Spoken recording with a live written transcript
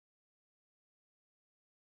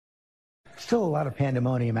Still a lot of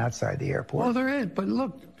pandemonium outside the airport. Well, there is, but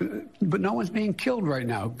look, but no one's being killed right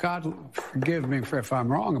now. God forgive me if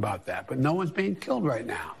I'm wrong about that, but no one's being killed right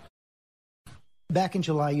now. Back in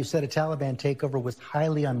July, you said a Taliban takeover was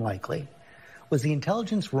highly unlikely. Was the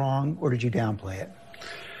intelligence wrong, or did you downplay it?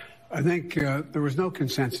 I think there was no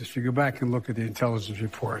consensus. If you go back and look at the intelligence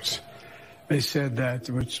reports, they said that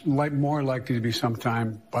it was more likely to be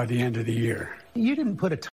sometime by the end of the year. You didn't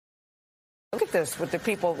put a Look at this with the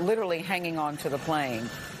people literally hanging on to the plane.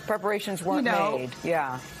 Preparations weren't made.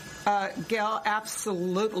 Yeah. Gail,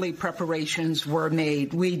 absolutely preparations were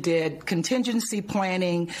made. We did contingency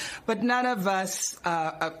planning, but none of us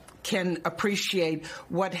can appreciate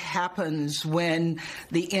what happens when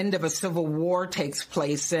the end of a civil war takes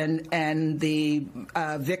place and the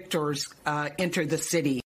victors enter the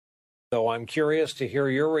city. So I'm curious to hear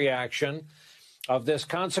your reaction of this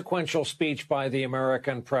consequential speech by the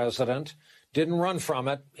American president. Didn't run from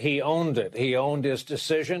it. He owned it. He owned his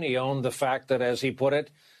decision. He owned the fact that, as he put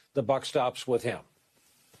it, the buck stops with him.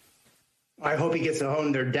 I hope he gets to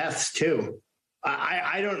own their deaths, too.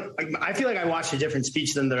 I feel like I watched a different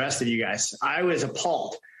speech than the rest of you guys. I was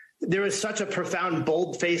appalled. There was such a profound,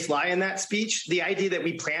 bold-faced lie in that speech. The idea that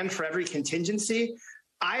we planned for every contingency.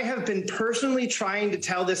 I have been personally trying to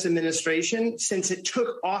tell this administration since it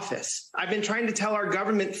took office. I've been trying to tell our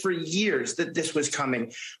government for years that this was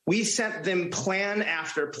coming. We sent them plan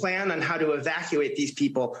after plan on how to evacuate these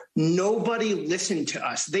people. Nobody listened to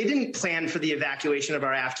us. They didn't plan for the evacuation of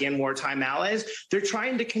our Afghan wartime allies. They're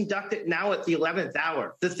trying to conduct it now at the 11th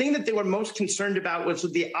hour. The thing that they were most concerned about was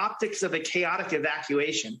the optics of a chaotic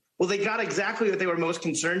evacuation. Well, they got exactly what they were most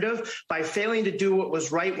concerned of by failing to do what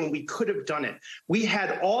was right when we could have done it. We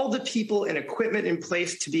had all the people and equipment in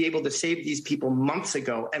place to be able to save these people months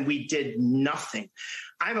ago, and we did nothing.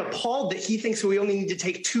 I'm appalled that he thinks we only need to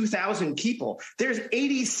take 2,000 people. There's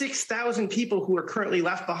 86,000 people who are currently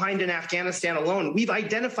left behind in Afghanistan alone. We've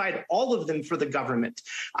identified all of them for the government.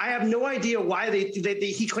 I have no idea why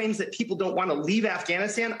he claims that people don't want to leave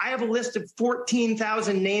Afghanistan. I have a list of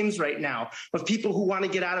 14,000 names right now of people who want to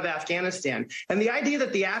get out of Afghanistan. And the idea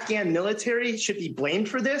that the Afghan military should be blamed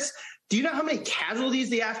for this, do you know how many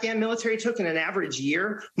casualties the Afghan military took in an average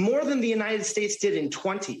year? More than the United States did in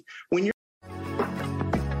 20. When you're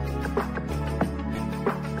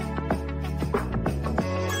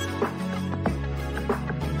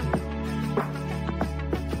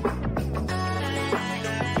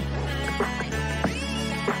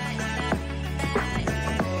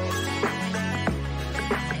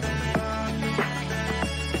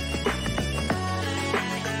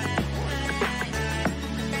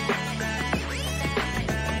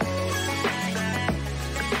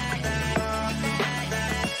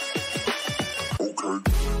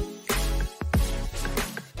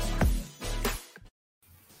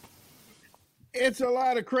It's a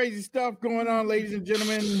lot of crazy stuff going on, ladies and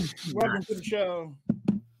gentlemen. Welcome to the show.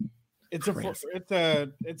 It's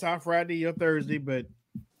our Friday or Thursday, but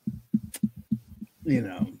you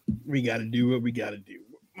know we got to do what we got to do.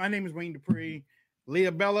 My name is Wayne Dupree,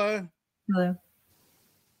 Leah Bella, hello,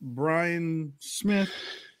 Brian Smith,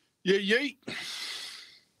 yay,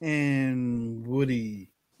 and Woody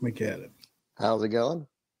McAdams. How's it going?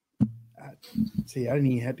 I didn't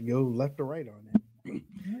even have to go left or right on that.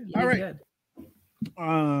 All right. Good.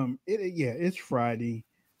 It's Friday.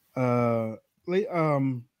 I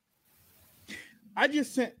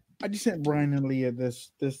just sent Brian and Leah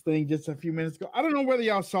this thing just a few minutes ago. I don't know whether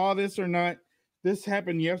y'all saw this or not. This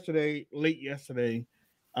happened late yesterday.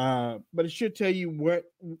 But it should tell you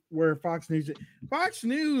where Fox News is. Fox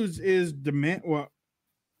News is the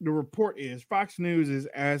report is Fox News is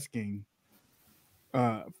asking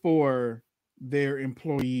for their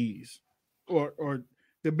employees or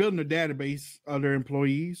they're building a database of their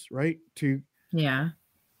employees, right? So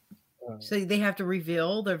they have to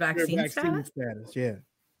reveal their vaccine status? Yeah.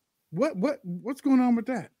 What's going on with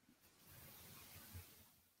that?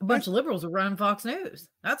 A bunch of liberals are running Fox News.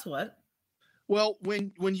 That's what. Well,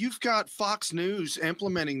 when you've got Fox News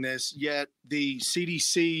implementing this, yet the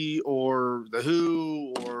CDC or the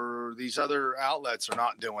WHO or these other outlets are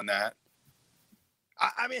not doing that.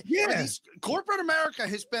 I mean, corporate America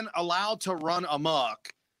has been allowed to run amok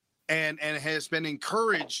and has been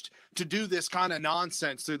encouraged to do this kind of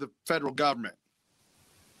nonsense through the federal government.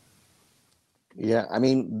 Yeah, I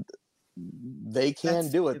mean, they can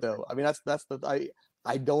do it though. I mean,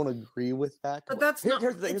 I don't agree with that. But that's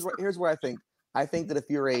here's where I think. I think that if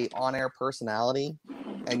you're a on-air personality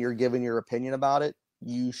and you're giving your opinion about it,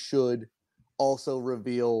 you should also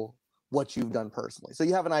reveal what you've done personally. So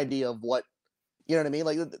you have an idea of what, you know what I mean?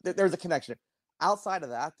 Like there's a connection. outside of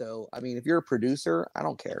that, though, I mean, if you're a producer, I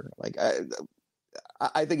don't care. Like,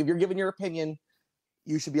 I think if you're giving your opinion,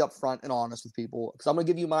 you should be upfront and honest with people. Because I'm going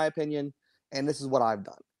to give you my opinion, and this is what I've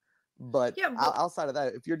done. But outside of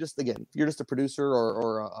that, if you're just a producer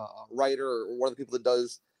or a writer or one of the people that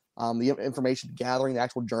does the information gathering, the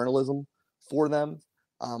actual journalism for them,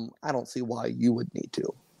 I don't see why you would need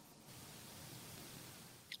to.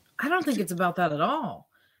 I don't think it's about that at all.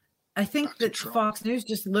 I think that Fox News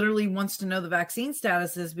just literally wants to know the vaccine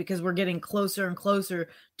statuses because we're getting closer and closer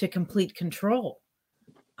to complete control.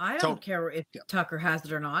 I don't care if Tucker has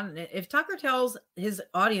it or not. And if Tucker tells his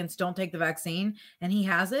audience don't take the vaccine and he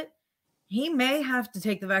has it, he may have to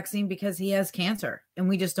take the vaccine because he has cancer and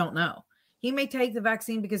we just don't know. He may take the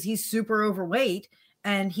vaccine because he's super overweight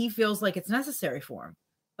and he feels like it's necessary for him.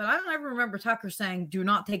 But I don't ever remember Tucker saying, do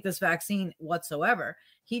not take this vaccine whatsoever.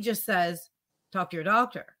 He just says, talk to your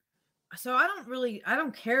doctor. So I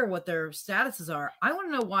don't care what their statuses are. I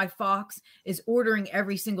want to know why Fox is ordering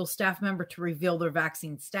every single staff member to reveal their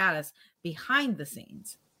vaccine status behind the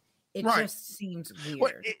scenes. It just seems weird.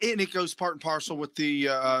 Well, and it goes part and parcel with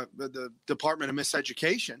the Department of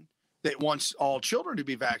Miseducation that wants all children to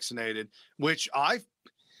be vaccinated, which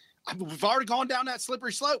we've already gone down that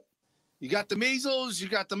slippery slope. You got the measles, you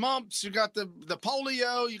got the mumps, you got the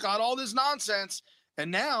polio, you got all this nonsense. And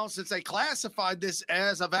now, since they classified this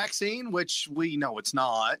as a vaccine, which we know it's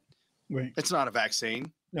not, it's not a vaccine.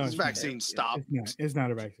 No, this vaccine stopped. It's not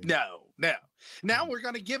a vaccine. No. Now we're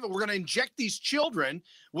going to inject these children,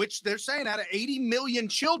 which they're saying out of 80 million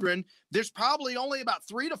children, there's probably only about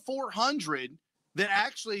 300 to 400 that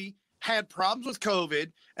actually had problems with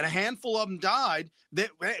COVID, and a handful of them died that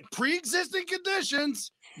had pre-existing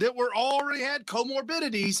conditions that were already had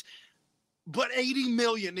comorbidities, but 80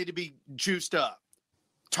 million need to be juiced up.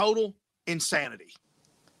 Total insanity.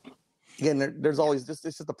 Again, there's always it's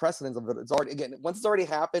just the precedence of it. It's already, again, once it's already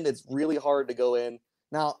happened, it's really hard to go in.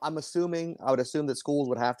 Now, I would assume that schools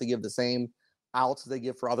would have to give the same outs they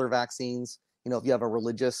give for other vaccines. You know, if you have a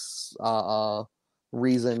religious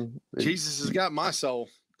reason. Jesus has got my soul.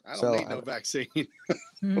 I don't need no vaccine.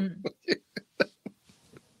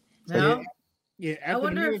 No. Yeah. I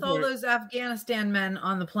wonder if all those Afghanistan men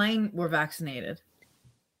on the plane were vaccinated.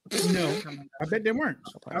 No, I bet they weren't.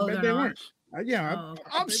 I bet they weren't.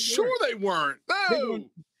 I'm sure they weren't. No,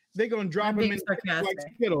 they're gonna drop them in like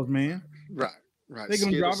Skittles, man. Right. They're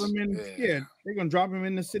gonna drop them in. Yeah, they're gonna drop them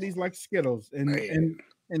in the cities like Skittles, and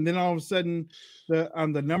then all of a sudden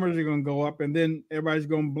the numbers are gonna go up, and then everybody's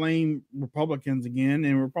gonna blame Republicans again,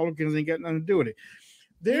 and Republicans ain't got nothing to do with it.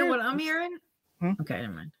 You know what I'm hearing? Huh? Okay,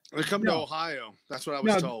 never mind. They come to Ohio. That's what I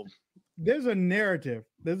was told. There's a narrative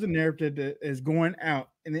that is going out,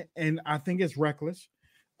 and I think it's reckless.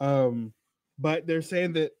 But they're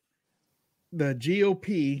saying that the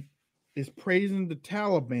GOP is praising the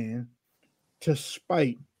Taliban to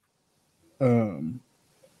spite Joe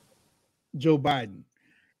Biden.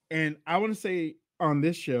 And I want to say on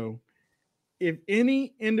this show, if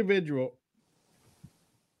any individual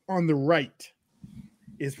on the right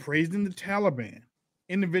is praising the Taliban,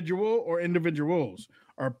 individual or individuals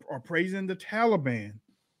are praising the Taliban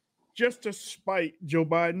just to spite Joe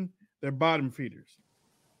Biden, they're bottom feeders.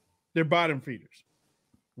 They're bottom feeders.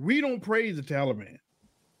 We don't praise the Taliban.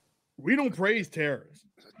 We don't praise terrorists.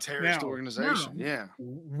 It's a terrorist organization. No. Yeah.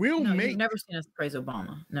 You've never seen us praise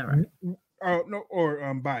Obama. Never.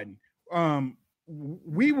 Or Biden.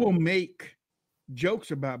 We will make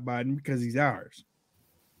jokes about Biden because he's ours.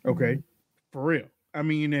 Okay. Mm-hmm. For real. I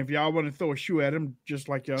mean, if y'all want to throw a shoe at him, just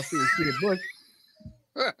like y'all threw a shoe at Bush,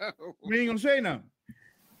 we ain't gonna say nothing.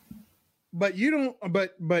 But you don't.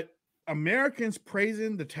 But Americans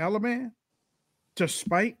praising the Taliban to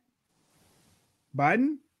spite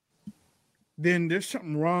Biden, then there's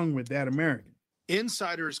something wrong with that American.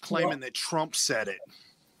 Insider is claiming that Trump said it.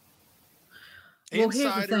 Well,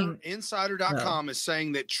 Insider.com is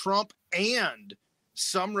saying that Trump and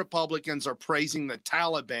some Republicans are praising the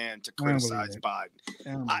Taliban to criticize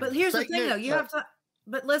Biden. But here's the thing, though. You have to.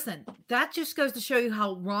 But listen, that just goes to show you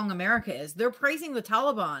how wrong America is. They're praising the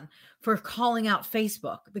Taliban for calling out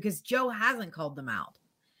Facebook because Joe hasn't called them out.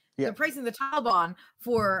 Yeah. They're praising the Taliban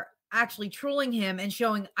for actually trolling him and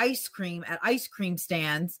showing ice cream at ice cream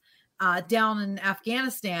stands down in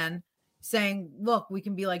Afghanistan, saying, "Look, we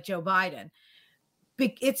can be like Joe Biden."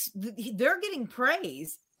 They're getting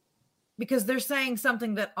praise because they're saying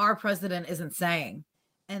something that our president isn't saying.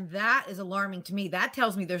 And that is alarming to me. That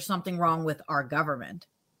tells me there's something wrong with our government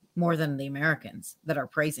more than the Americans that are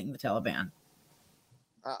praising the Taliban.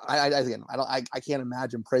 I can't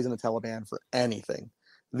imagine praising the Taliban for anything.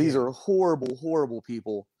 These are horrible, horrible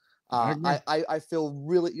people. I feel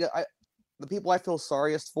really, the people I feel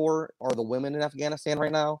sorriest for are the women in Afghanistan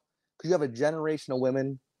right now, because you have a generation of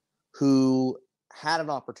women who had an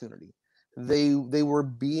opportunity. They were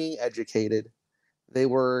being educated. They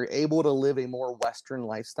were able to live a more Western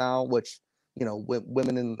lifestyle, which, you know,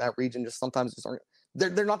 women in that region just sometimes just aren't.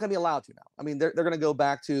 They're not going to be allowed to now. I mean, they're going to go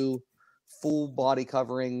back to full body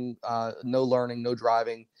covering, no learning, no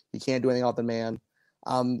driving. You can't do anything off the man,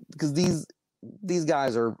 because these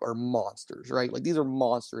guys are monsters, right? Like, these are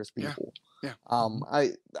monstrous people. Yeah.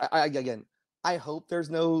 I hope there's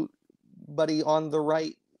nobody on the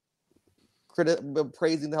right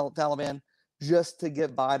praising the Taliban just to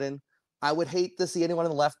get Biden. I would hate to see anyone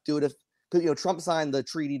on the left do it because, you know, Trump signed the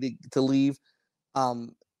treaty to leave.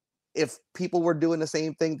 If people were doing the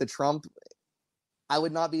same thing to Trump, I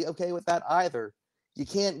would not be okay with that either. You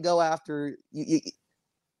can't go after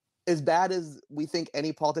as bad as we think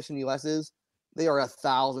any politician in the U.S. is. They are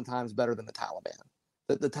 1,000 times better than the Taliban.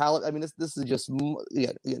 The Taliban. I mean, this is just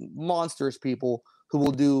monstrous people who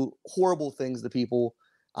will do horrible things to people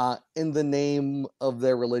in the name of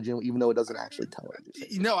their religion, even though it doesn't actually tell it.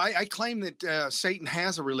 You know, I claim that Satan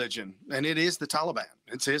has a religion, and it is the Taliban.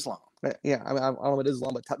 It's Islam. Yeah, I mean, I don't know what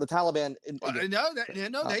Islam, but the Taliban.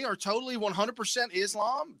 They are totally 100%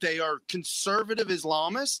 Islam. They are conservative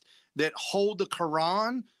Islamists that hold the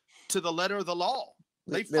Quran to the letter of the law.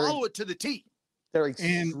 They follow it to the T. They're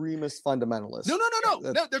extremist fundamentalists. No.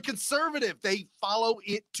 They're conservative. They follow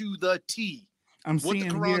it to the T. What the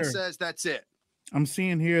Quran says, that's it. I'm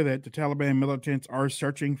seeing here that the Taliban militants are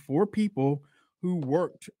searching for people who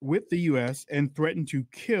worked with the U.S. and threatened to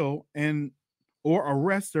kill or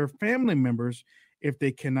arrest their family members if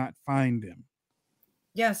they cannot find them.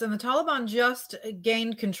 Yes, and the Taliban just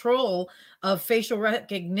gained control of facial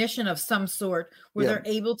recognition of some sort, where they're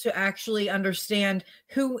able to actually understand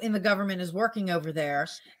who in the government is working over there,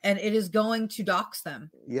 and it is going to dox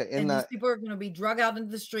them. Yeah, and these people are going to be drug out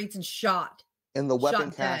into the streets and shot. In the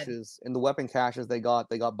weapon caches, they got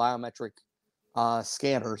biometric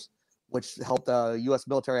scanners, which helped the U.S.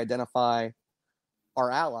 military identify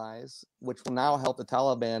our allies, which will now help the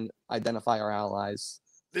Taliban identify our allies.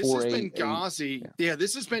 This has been Benghazi.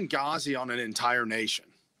 This has been Benghazi on an entire nation.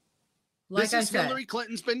 This is Hillary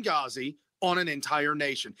Clinton's Benghazi on an entire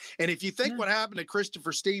nation. And if you think what happened to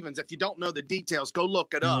Christopher Stevens, if you don't know the details, go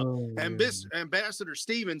look it up. Ambassador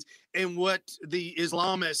Stevens and what the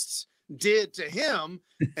Islamists did to him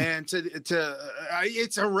and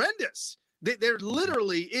it's horrendous. There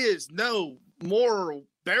literally is no moral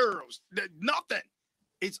barriers, nothing.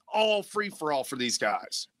 It's all free for all for these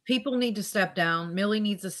guys. People need to step down. Milley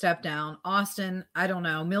needs to step down. Austin, I don't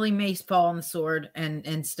know. Milley may fall on the sword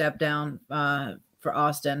and step down for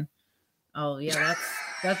Austin. Oh yeah,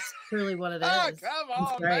 that's truly what it is. Come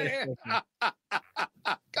on, man.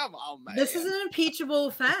 Come on, man. This is an impeachable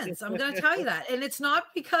offense. I'm going to tell you that. And it's not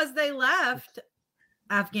because they left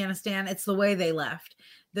Afghanistan. It's the way they left.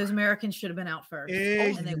 Those Americans should have been out first.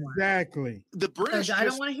 Exactly. The British. I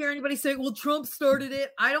don't want to hear anybody say, well, Trump started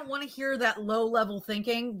it. I don't want to hear that low-level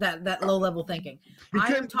thinking, that low-level thinking.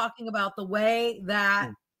 I am talking about the way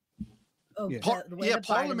that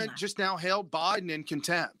Parliament just now held Biden in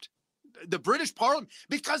contempt. The British Parliament,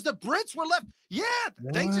 because the Brits were left. Yeah,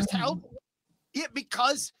 they just held it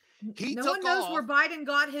because he no took one knows off. where Biden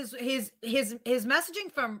got his messaging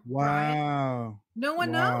from. Wow. Brian. No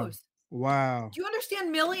one knows. Wow. Do you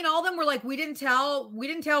understand? Milley and all of them were like, we didn't tell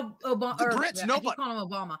Obama. The Brits, nobody. I keep calling him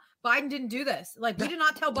Obama. Biden didn't do this. Like, we did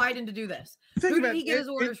not tell Biden to do this. Who did he get his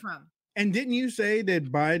orders from? And didn't you say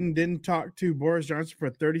that Biden didn't talk to Boris Johnson for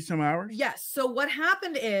 30 some hours? Yes. So what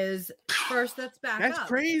happened is, first, let's back up. That's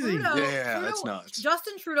crazy. Trudeau, that's nuts.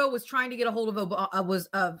 Justin Trudeau was trying to get a hold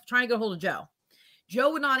of Joe.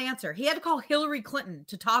 Joe would not answer. He had to call Hillary Clinton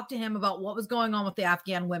to talk to him about what was going on with the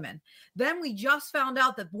Afghan women. Then we just found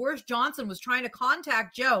out that Boris Johnson was trying to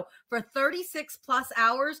contact Joe for 36 plus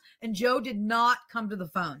hours, and Joe did not come to the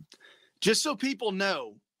phone. Just so people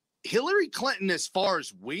know, Hillary Clinton, as far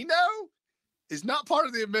as we know, is not part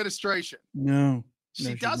of the administration. No.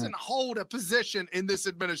 She doesn't hold a position in this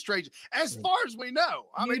administration, as far as we know.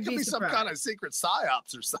 I mean, it could be some kind of secret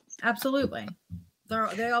psyops or something. Absolutely.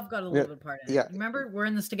 They all got a little bit of part in it. Remember, we're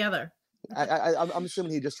in this together. I'm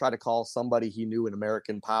assuming he just tried to call somebody he knew in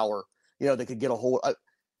American power, that could get a hold.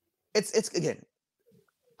 It's again,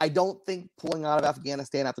 I don't think pulling out of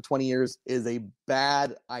Afghanistan after 20 years is a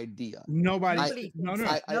bad idea. Nobody.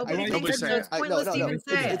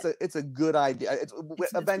 It's a good idea.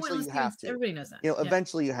 Eventually you have to. Everybody knows that.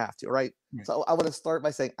 Eventually you have to, right? So I want to start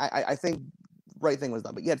by saying I think right thing was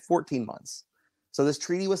done, but you had 14 months. So this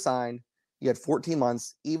treaty was signed. You had 14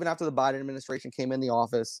 months, even after the Biden administration came in the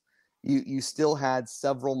office. you still had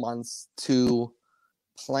several months to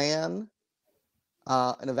plan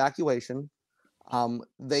an evacuation.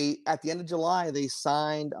 They at the end of July they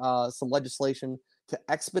signed some legislation to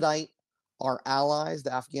expedite our allies,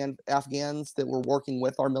 the Afghans that were working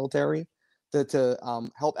with our military, to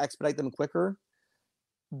help expedite them quicker.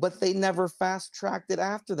 But they never fast tracked it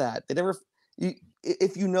after that. They never.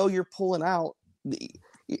 If you know you're pulling out,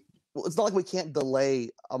 it's not like we can't delay.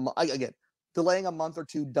 Again, delaying a month or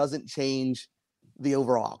two doesn't change the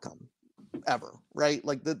overall outcome ever, right?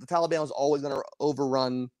 Like the Taliban was always going to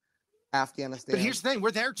overrun Afghanistan. But here's the thing: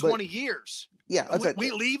 we're there 20 years. Yeah,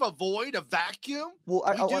 we leave a void, a vacuum. Well,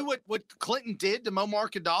 we do what Clinton did to Muammar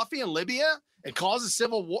Gaddafi in Libya and cause a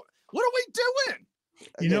civil war. What are we doing?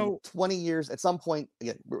 Again, 20 years. At some point,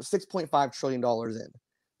 again, we're $6.5 trillion in,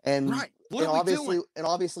 and right. What are we doing?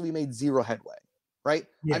 obviously we made zero headway. Right?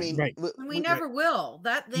 Yeah, I mean, right. we never will.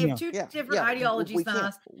 That they have two different ideologies than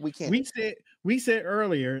us. We can't. We said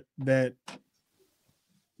earlier that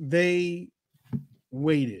they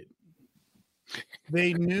waited.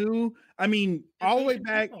 They knew. I mean, all the way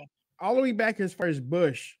back as far as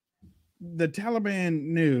Bush, the Taliban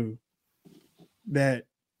knew that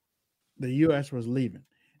the U.S. was leaving.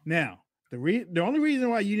 Now, the only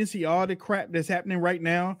reason why you didn't see all the crap that's happening right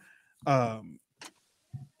now,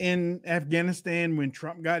 in Afghanistan when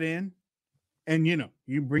Trump got in, and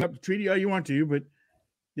you bring up the treaty all you want to, but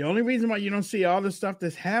the only reason why you don't see all the stuff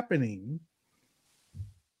that's happening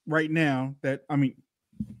right now, the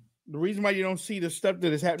reason why you don't see the stuff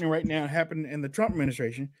that is happening right now happen in the Trump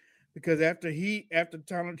administration, because after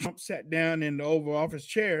Donald Trump sat down in the Oval Office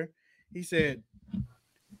chair, he said,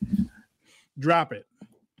 "Drop it."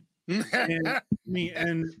 and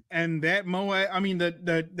that Moab,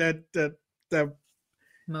 the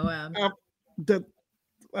Moab, the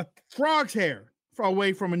frog's hair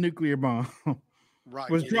away from a nuclear bomb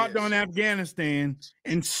was dropped on Afghanistan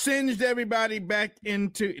and singed everybody back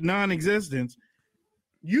into non-existence.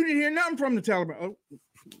 You didn't hear nothing from the Taliban. Oh,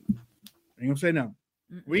 ain't gonna say nothing.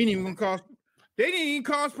 We ain't even gonna cause. They didn't even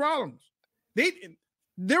cause problems.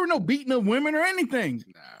 There were no beating of women or anything.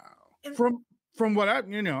 No. From what I,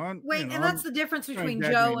 and that's the difference between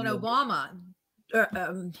Joe and Obama.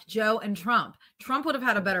 Joe and Trump. Trump would have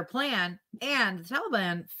had a better plan, and the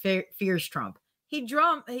Taliban fears Trump. He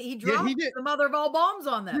dropped the mother of all bombs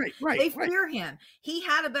on them. Right, they fear him. He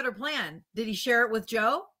had a better plan. Did he share it with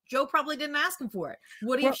Joe? Joe probably didn't ask him for it.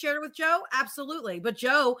 Would he have shared it with Joe? Absolutely. But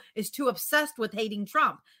Joe is too obsessed with hating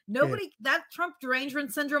Trump. That Trump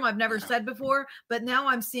derangement syndrome I've never said before, but now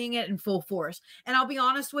I'm seeing it in full force. And I'll be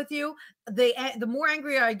honest with you, the more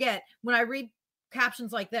angry I get when I read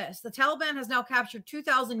captions like this: the Taliban has now captured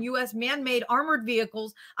 2,000 U.S. man-made armored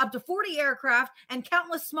vehicles, up to 40 aircraft, and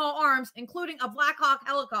countless small arms, including a Black Hawk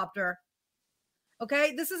helicopter.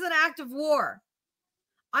 Okay, this is an act of war.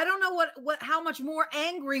 I don't know how much more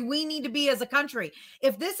angry we need to be as a country.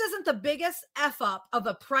 If this isn't the biggest F up of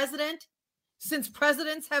a president since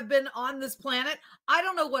presidents have been on this planet, I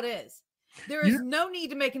don't know what is. There is no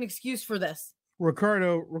need to make an excuse for this.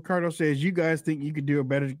 Ricardo says, you guys think you could do a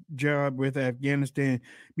better job with Afghanistan?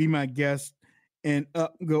 Be my guest and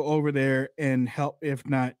go over there and help. If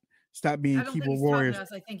not, stop being keyboard warriors.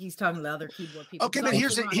 I think he's talking to the other keyboard people. Okay, but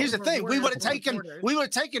here's the thing: we would have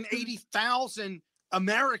taken 80,000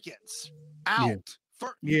 Americans out.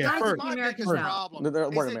 Americans problem is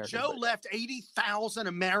that Joe left 80,000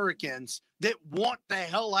 Americans that want the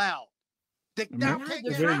hell out. The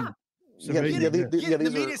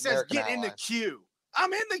media says get in the queue.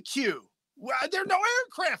 I'm in the queue. There's no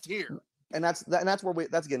aircraft here. And that's where they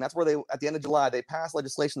at the end of July they passed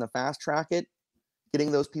legislation to fast track it,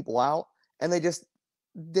 getting those people out, and they just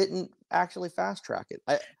didn't actually fast track it.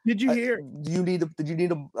 Did you hear? Did you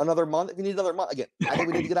need another month? If you need another month, again, I think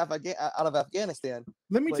we need to get out of Afghanistan.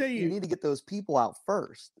 Let me tell you, you need to get those people out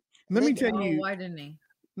first. Let me tell you, why didn't he?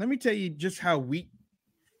 Let me tell you just how weak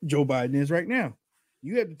Joe Biden is right now.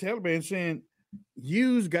 You have the Taliban saying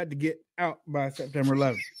you's got to get out by September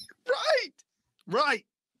 11th. Right.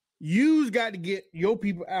 You's got to get your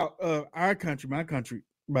people out of our country, my country,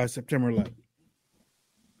 by September 11th.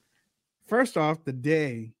 First off, the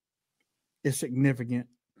day is significant,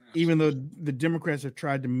 even though the Democrats have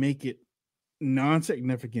tried to make it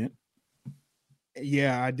non-significant.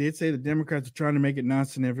 Yeah, I did say the Democrats are trying to make it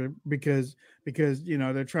non-significant because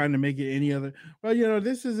they're trying to make it any other. Well,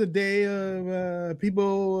 this is a day of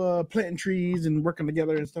people planting trees and working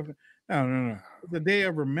together and stuff. No. It's a day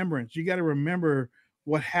of remembrance. You got to remember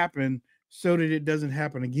what happened so that it doesn't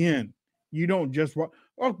happen again. You don't just walk.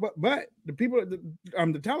 Oh, but the people, the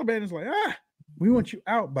Taliban is like, we want you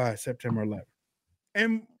out by September 11th.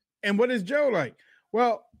 And what is Joe like?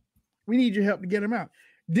 Well, We need your help to get him out.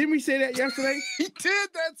 Didn't we say that yesterday? He did.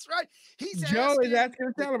 That's right. Joe is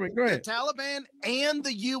asking the Taliban. Go ahead. The Taliban and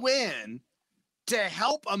the UN to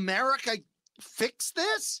help America fix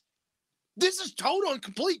this. This is total and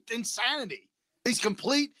complete insanity. It's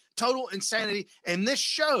complete, total insanity. And this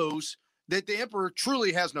shows that the emperor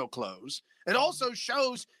truly has no clothes. It also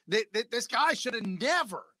shows that this guy should have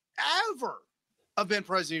never, ever have been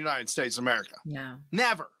president of the United States of America. Yeah.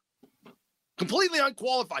 Never. Completely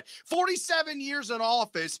unqualified. 47 years in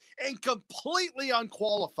office and completely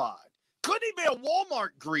unqualified. Couldn't even be a Walmart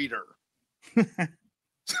greeter.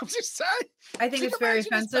 I'm just saying. I think it's very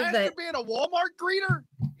offensive that being a Walmart greeter.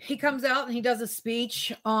 He comes out and he does a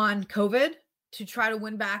speech on COVID to try to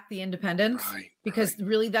win back the independence, because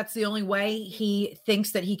really that's the only way he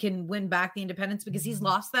thinks that he can win back the independence, because he's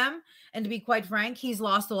lost them. And to be quite frank, he's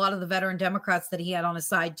lost a lot of the veteran Democrats that he had on his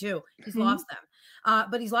side too. He's lost them,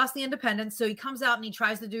 but he's lost the independence. So he comes out and he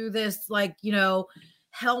tries to do this, like, Hail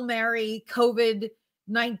Mary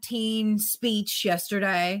COVID-19 speech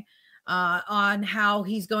yesterday on how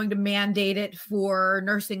he's going to mandate it for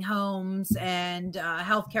nursing homes and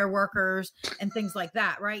healthcare workers and things like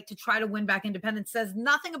that, right? To try to win back independence. Says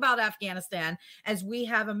nothing about Afghanistan, as we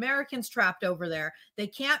have Americans trapped over there. They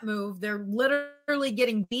can't move. They're literally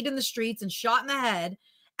getting beat in the streets and shot in the head.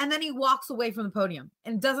 And then he walks away from the podium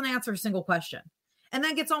and doesn't answer a single question. And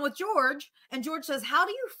then gets on with George. And George says, how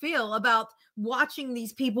do you feel about watching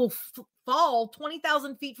these people fall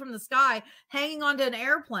 20,000 feet from the sky, hanging onto an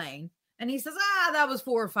airplane? And he says, that was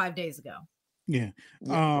 4 or 5 days ago. Yeah.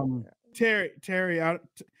 Terry, Terry,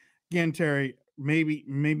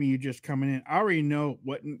 maybe you just coming in. I already know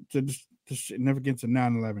what the significance of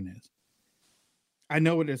 9/11 is. I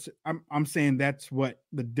know what it's, I'm saying that's what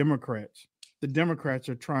the Democrats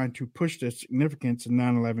are trying to push the significance of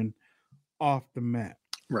 9/11 off the map.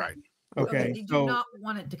 Right. Okay. They do not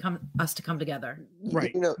want it to come together.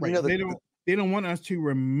 Right. They don't want us to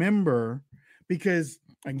remember, because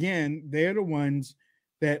again, they're the ones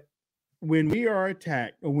that when we are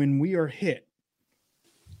attacked or when we are hit,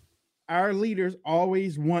 our leaders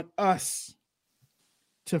always want us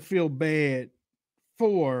to feel bad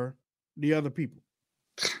for the other people.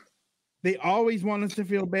 They always want us to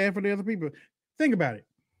feel bad for the other people. Think about it.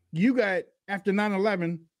 You got, after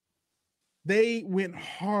 9/11, they went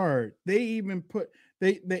hard. They even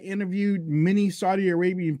they interviewed many Saudi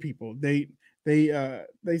Arabian people. They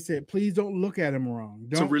said, please don't look at him wrong.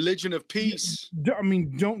 It's a religion of peace.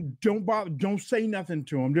 Don't bother. Don't say nothing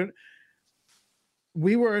to him.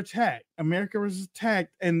 We were attacked. America was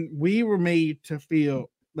attacked, and we were made to feel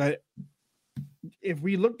that if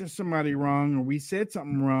we looked at somebody wrong or we said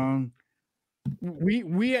something wrong,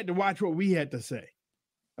 we had to watch what we had to say.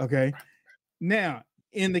 Okay. Now,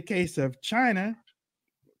 in the case of China,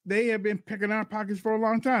 they have been picking our pockets for a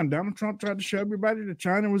long time. Donald Trump tried to show everybody that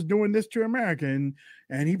China was doing this to America, and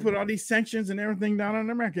he put all these sanctions and everything down on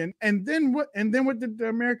America. And then what did the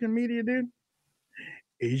American media do?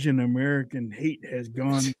 Asian American hate has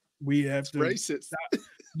gone. We have to racist.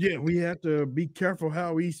 Yeah, we have to be careful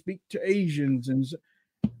how we speak to Asians. And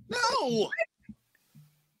no,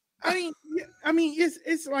 I mean,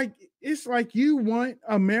 it's like you want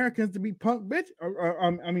Americans to be punk bitch.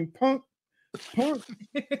 Punk.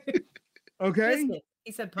 Okay.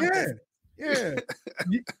 He said punk. Yeah.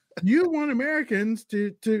 You want Americans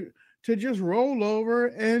to just roll over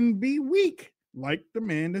and be weak, like the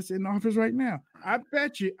man that's in office right now. I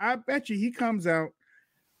bet you he comes out.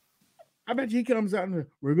 I bet you he comes out and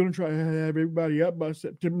we're going to try to have everybody up by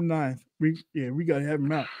September 9th. We got to have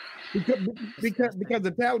him out because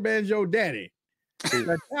the Taliban's your daddy.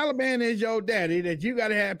 The Taliban is your daddy, that you got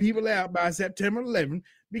to have people out by September 11th,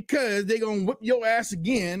 because they're going to whip your ass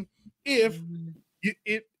again if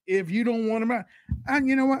you don't want them out. And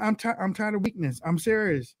you know what? I'm tired of weakness. I'm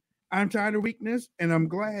serious. I'm tired of weakness, and I'm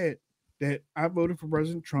glad that I voted for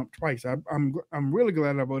President Trump twice. I'm really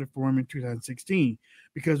glad I voted for him in 2016,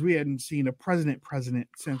 because we hadn't seen a president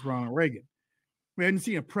since Ronald Reagan. We hadn't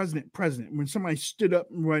seen a president. When somebody stood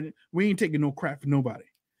up and went, we ain't taking no crap from nobody.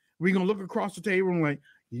 We're going to look across the table and like,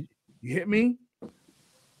 you hit me?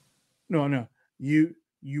 No. You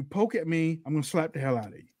poke at me, I'm going to slap the hell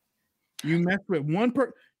out of you. You mess with one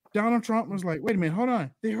person. Donald Trump was like, wait a minute, hold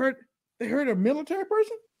on. They hurt a military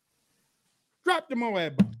person? Drop the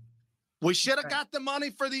Moab bomb. We should have got the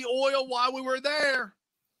money for the oil while we were there.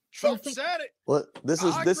 Trump said it. Well, this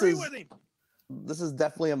is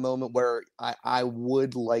definitely a moment where I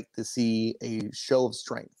would like to see a show of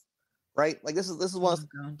strength. Right? Like this is one,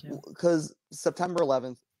 because September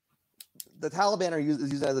 11th, the Taliban is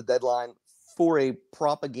using it as a deadline for a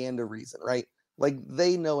propaganda reason, right? Like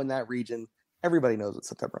they know in that region Everybody knows what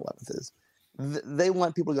September 11th is. They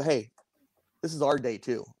want people to go, hey, this is our day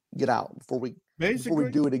too. Get out before we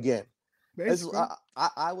do it again.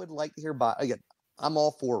 I would like to hear again. I'm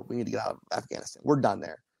all for we need to get out of Afghanistan. We're done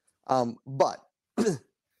there. But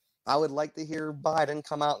I would like to hear Biden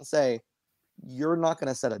come out and say, you're not going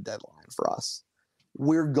to set a deadline for us.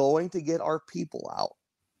 We're going to get our people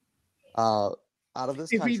out of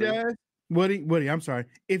this country. If he does, Woody, I'm sorry.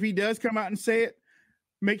 If he does come out and say it,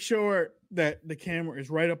 make sure that the camera is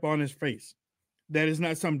right up on his face. That is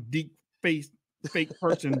not some deep face fake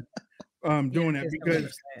person doing that,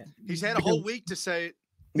 because he's had a whole week to say it.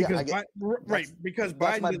 Because because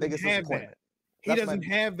Biden doesn't have that. He doesn't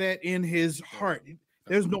have that in his heart.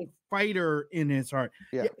 There's no fighter in his heart.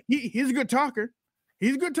 Yeah, he's a good talker.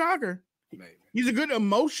 He's a good talker. Maybe. He's a good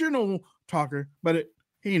emotional talker, but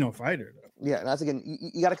he ain't no fighter. Yeah, and that's again,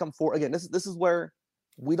 you got to come forward. Again, this is where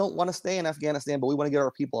we don't want to stay in Afghanistan, but we want to get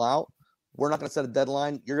our people out. We're not going to set a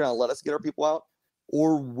deadline. You're going to let us get our people out,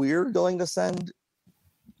 or we're going to send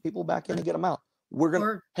people back in to get them out. We're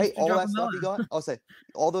going to, all that stuff you got, I'll say,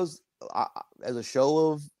 all those, as a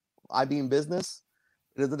show of I being business,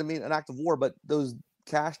 it doesn't mean an act of war, but those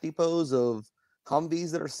cash depots of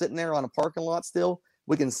Humvees that are sitting there on a parking lot still,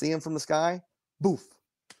 we can see them from the sky, boof,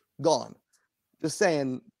 gone. Just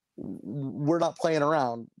saying, we're not playing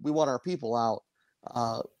around. We want our people out.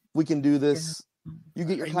 We can do this. You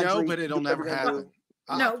get your country. No, but it'll never happen.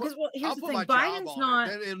 No, because here's the thing: Biden's not.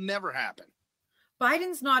 It'll never happen.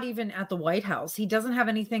 Biden's not even at the White House. He doesn't have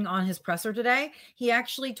anything on his presser today. He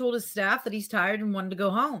actually told his staff that he's tired and wanted to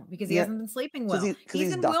go home because he hasn't been sleeping well.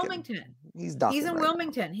 He's in Wilmington. He's in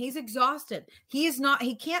Wilmington. He's exhausted. He is not.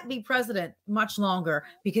 He can't be president much longer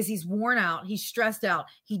because he's worn out. He's stressed out.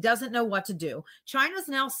 He doesn't know what to do. China's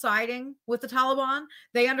now siding with the Taliban.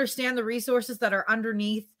 They understand the resources that are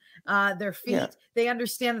underneath their feet. Yeah. They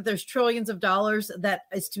understand that there's trillions of dollars that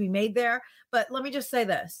is to be made there. But let me just say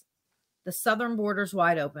this. The southern border's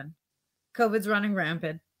wide open. COVID's running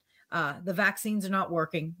rampant. The vaccines are not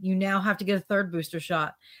working. You now have to get a third booster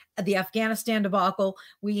shot. At the Afghanistan debacle,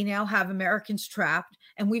 we now have Americans trapped,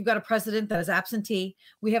 and we've got a president that is absentee.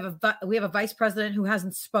 We have a vice president who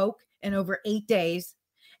hasn't spoke in over 8 days,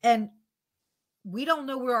 and we don't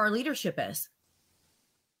know where our leadership is.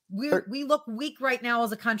 We look weak right now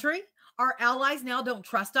as a country. Our allies now don't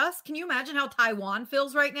trust us. Can you imagine how Taiwan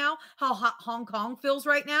feels right now? How Hong Kong feels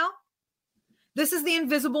right now? This is the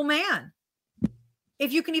invisible man.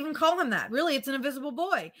 If you can even call him that. Really, it's an invisible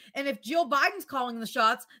boy. And if Jill Biden's calling the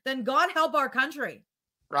shots, then God help our country.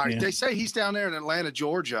 Right. Yeah. They say he's down there in Atlanta,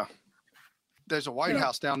 Georgia. There's a White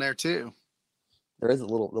House down there too. There is the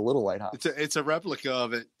little White House. It's a replica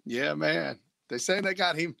of it. Yeah, man. They say they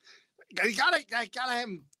got him. They gotta have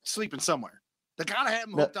him sleeping somewhere. They gotta have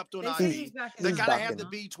him hooked up to an IV. They gotta have the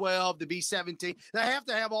B12, the B17. They have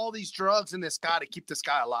to have all these drugs in this guy to keep this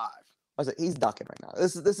guy alive. I was like, he's ducking right now.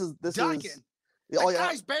 This is ducking. That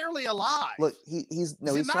guy's barely alive. Look, he's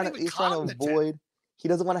trying to avoid. He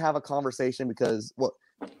doesn't want to have a conversation because let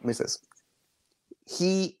me say this.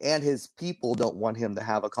 He and his people don't want him to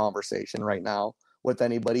have a conversation right now with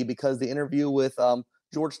anybody because the interview with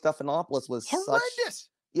George Stephanopoulos was horrendous.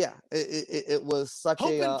 It was such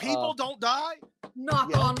hoping people don't die.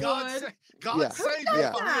 Knock on wood. God save you.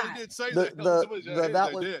 I really did say that.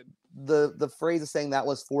 That was the phrase of saying that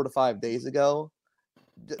was 4 to 5 days ago.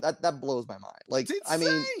 That blows my mind. Like, I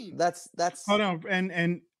mean, that's hold on.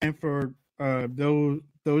 And for those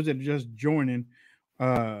that are just joining,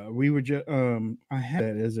 we were just I had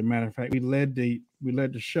that, as a matter of fact. We led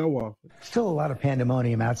the show off. Still a lot of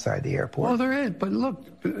pandemonium outside the airport. Well, there is, but look,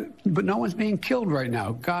 but no one's being killed right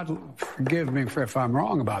now. God forgive me if I'm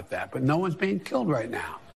wrong about that, but no one's being killed right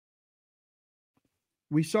now.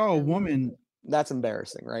 We saw a woman. That's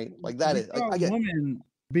embarrassing, right? Like that is a woman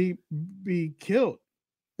be killed.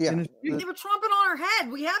 Yeah, they were tromping on her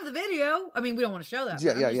head. We have the video. I mean, we don't want to show that.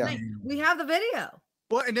 Yeah. We have the video.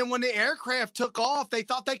 Well, and then when the aircraft took off, they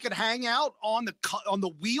thought they could hang out on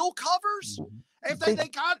the wheel covers. If they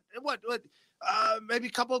got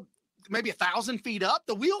maybe 1,000 feet up,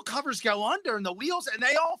 the wheel covers go under and the wheels, and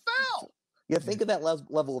they all fell. Yeah, think of that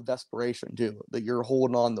level of desperation too. That you're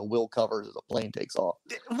holding on the wheel covers as a plane takes off.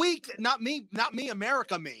 Not me,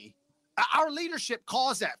 America, me. Our leadership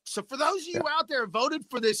caused that. So for those of you out there who voted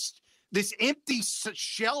for this empty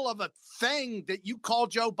shell of a thing that you call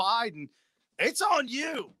Joe Biden, it's on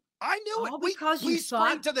you. I knew it. We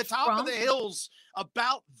sprang to the top of the hills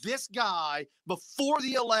about this guy before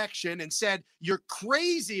the election and said, you're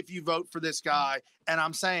crazy if you vote for this guy. And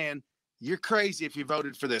I'm saying, you're crazy if you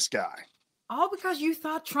voted for this guy. All because you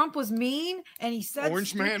thought Trump was mean and he said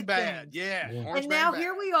Orange man stupid bad. things. Yeah. And now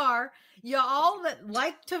here we are. You all that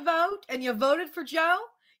like to vote and you voted for Joe,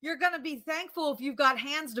 you're going to be thankful if you've got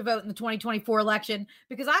hands to vote in the 2024 election,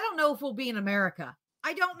 because I don't know if we'll be in America.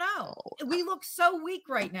 I don't know. We look so weak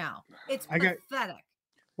right now. It's pathetic.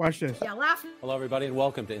 Watch this. Yeah, laugh. Hello, everybody, and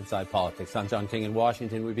welcome to Inside Politics. I'm John King in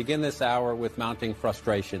Washington. We begin this hour with mounting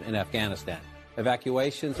frustration in Afghanistan.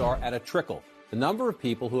 Evacuations are at a trickle. The number of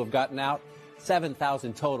people who have gotten out,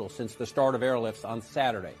 7,000 total since the start of airlifts on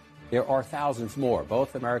Saturday. There are thousands more,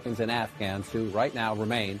 both Americans and Afghans, who right now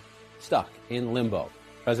remain stuck in limbo.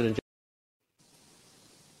 President.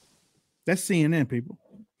 That's CNN, people.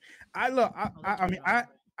 I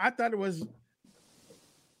thought it was.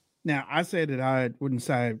 Now I said that I wouldn't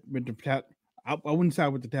side with I wouldn't side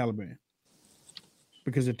with the Taliban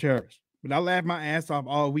because they're terrorists. But I laughed my ass off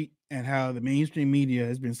all week at how the mainstream media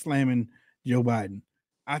has been slamming Joe Biden.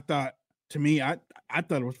 I thought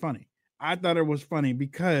it was funny. I thought it was funny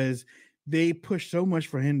because they pushed so much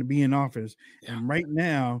for him to be in office, and right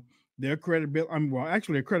now their credibility.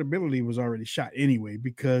 Their credibility was already shot anyway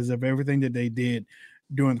because of everything that they did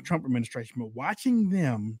during the Trump administration. But watching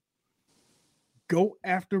them go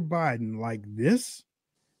after Biden like this,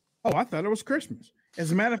 I thought it was Christmas.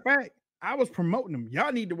 As a matter of fact, I was promoting them.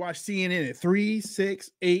 Y'all need to watch CNN at 3,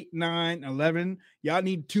 6, 8, 9, 11. Y'all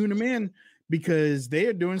need to tune them in because they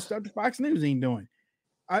are doing stuff that Fox News ain't doing.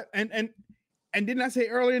 And didn't I say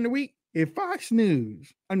earlier in the week, if CNN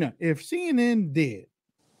did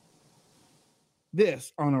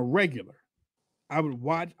this on a regular,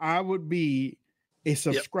 I would be a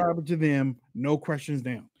subscriber to them, no questions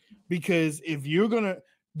down. Because if you're gonna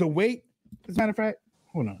as a matter of fact,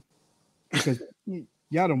 hold on, because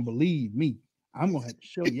y'all don't believe me, I'm gonna have to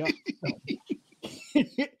show y'all.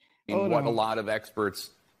 What a lot of experts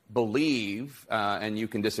believe, and you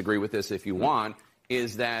can disagree with this if you want,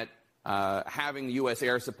 is that having U.S.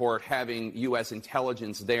 air support, having U.S.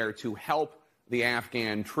 intelligence there to help the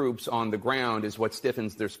Afghan troops on the ground is what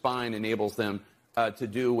stiffens their spine, enables them to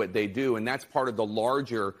do what they do. And that's part of the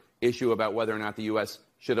larger issue about whether or not the U.S.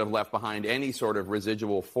 should have left behind any sort of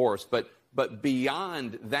residual force. But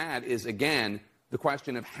beyond that is, again, the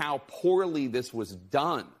question of how poorly this was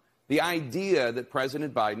done. The idea that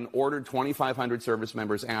President Biden ordered 2,500 service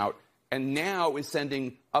members out and now is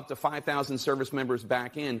sending up to 5,000 service members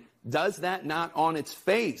back in, does that not on its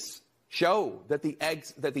face show that the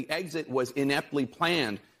exit was ineptly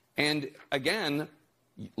planned? And again,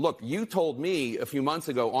 look, you told me a few months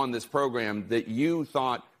ago on this program that you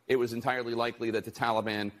thought it was entirely likely that the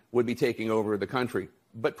Taliban would be taking over the country.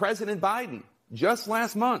 But President Biden, just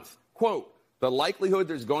last month, quote, "The likelihood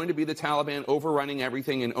there's going to be the Taliban overrunning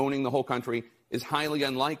everything and owning the whole country is highly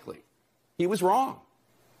unlikely." He was wrong.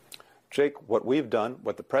 Jake, what we've done,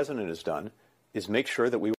 what the president has done, is make sure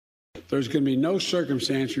that There's going to be no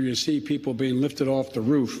circumstance where you see people being lifted off the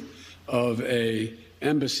roof of a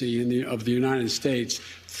embassy of the United States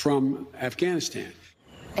from Afghanistan.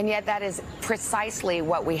 And yet that is precisely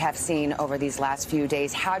what we have seen over these last few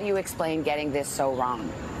days. How do you explain getting this so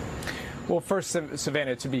wrong? Well, first,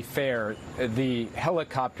 Savannah, to be fair, the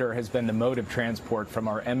helicopter has been the mode of transport from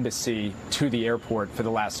our embassy to the airport for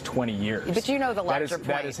the last 20 years. But you know the larger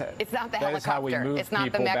point. It's not the helicopter. Is how we move it's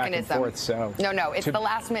not the mechanism. Back and forth, so no, it's the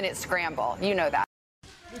last-minute scramble. You know that.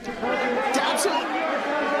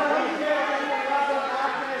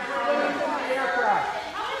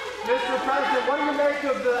 Mr. President, what do you make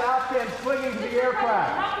of the Afghans swinging to the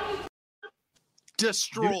aircraft?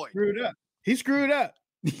 Destroyed. He screwed up.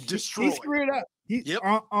 Destroyed. He screwed up. He's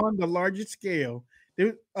on the largest scale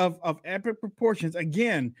of epic proportions.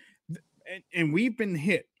 Again, and we've been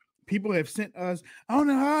hit. People have sent us, I don't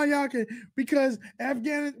know how y'all can, because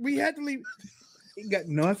Afghanistan, we had to leave. It got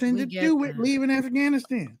nothing to do with leaving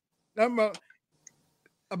Afghanistan. About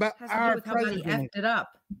our president. He effed it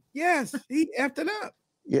up. Yes, he effed it up.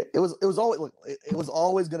 Yeah, it was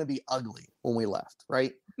always going to be ugly when we left,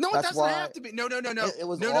 right? No, it doesn't have to be. No.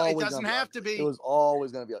 It doesn't have to be. It was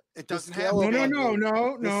always going to be. It doesn't have to be. No.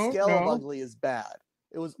 The scale of ugly is bad.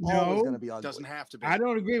 It was always going to be ugly. It doesn't have to be. I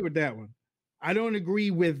don't agree with that one. I don't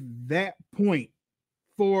agree with that point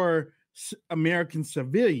for American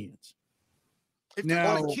civilians. If they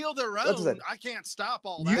want to kill their own, I can't stop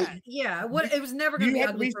all that. It was never going to be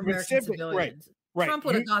ugly for American civilians. Right. Trump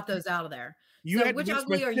would have got those out of there. Which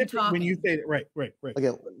ugly are you talking? When you say that, right.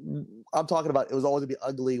 Again, I'm talking about it was always going to be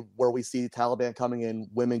ugly where we see the Taliban coming in,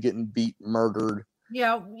 women getting beat, murdered.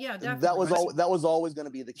 Yeah, definitely. That was always going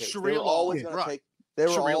to be the case. They were always going to take. They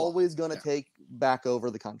were always going to take back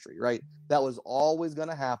over the country, right? That was always going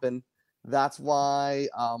to happen. That's why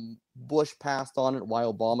Bush passed on it, why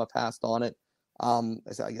Obama passed on it. I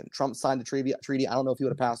said again, Trump signed the treaty. I don't know if he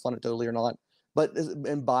would have passed on it totally or not,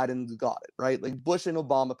 and Biden got it, right? Like Bush and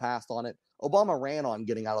Obama passed on it. Obama ran on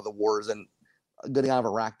getting out of the wars and getting out of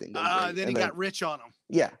Iraq. Then he got rich on them.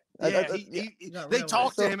 Yeah. They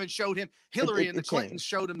talked to him and showed him Hillary and the Clintons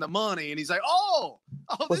showed him the money, and he's like, "Oh,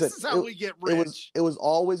 this is how we get rich." It was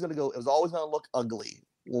always going to go. It was always going to look ugly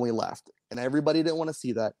when we left, and everybody didn't want to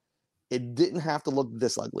see that. It didn't have to look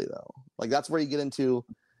this ugly though. Like that's where you get into.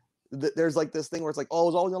 There's like this thing where it's like, oh, it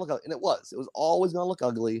was always going to look ugly, and it was. It was always going to look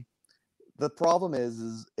ugly. The problem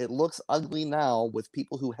is it looks ugly now with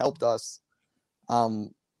people who helped us,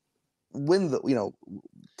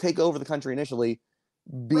 take over the country initially.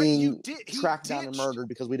 Being tracked down and murdered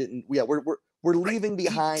because we didn't. Yeah, we're leaving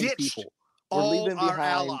behind people. We're leaving behind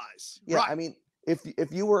allies. Yeah, I mean,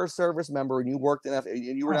 if you were a service member and you worked in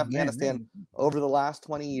Afghanistan over the last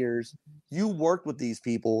 20 years, you worked with these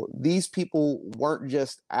people. These people weren't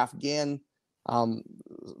just Afghan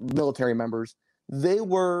military members. They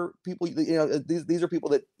were people. These are people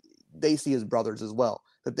that they see as brothers as well.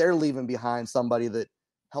 That they're leaving behind somebody that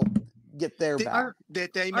helped get their back.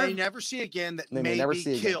 That they may never see again, that may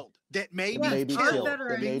be killed, that may be killed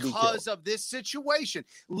because of this situation.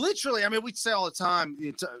 Literally, I mean, we say all the time,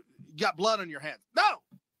 you got blood on your hands.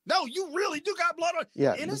 No, you really do got blood on.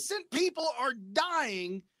 Yeah. Innocent people are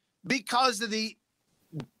dying because of the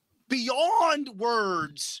beyond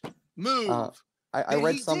words move. I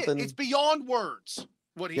read something. It's beyond words.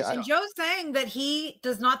 What he's done. And Joe's saying that he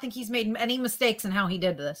does not think he's made any mistakes in how he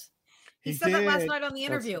did this. He said that last night on the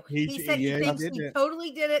interview. He said he thinks he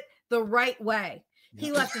totally did it the right way.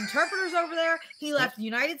 He left interpreters over there. He left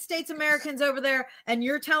United States Americans over there. And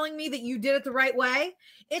you're telling me that you did it the right way?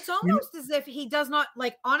 It's almost as if he does not,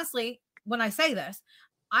 like, honestly, when I say this,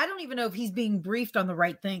 I don't even know if he's being briefed on the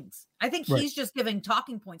right things. I think he's just giving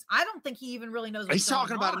talking points. I don't think he even really knows what's going on. He's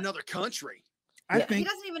talking about another country. He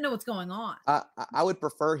doesn't even know what's going on. I would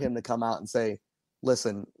prefer him to come out and say,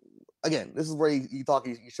 listen, again, this is where you thought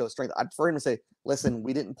you show strength. I'd prefer him to say, listen,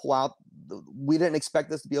 we didn't expect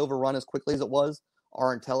this to be overrun as quickly as it was.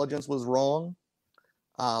 Our intelligence was wrong.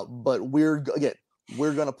 But we're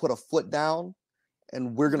going to put a foot down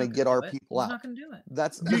and we're going to get our people out. He's not going to do it.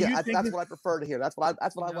 That's what I prefer to hear. That's what I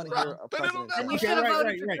want to hear. And you should have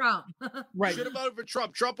voted for Trump. Right. Should have voted for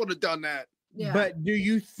Trump. Trump would have done that. Yeah. But do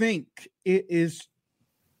you think it is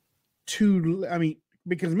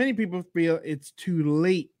because many people feel it's too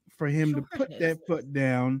late for him to put that foot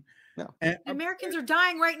down. No. And Americans are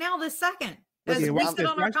dying right now this second as we sit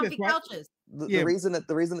on our comfy couches. The reason the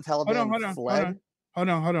Taliban fled. Hold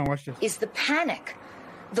on. Watch this. Is the panic.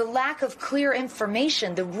 The lack of clear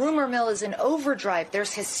information. The rumor mill is in overdrive.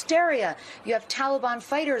 There's hysteria. You have Taliban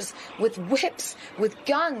fighters with whips, with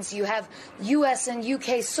guns. You have U.S. and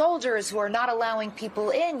U.K. soldiers who are not allowing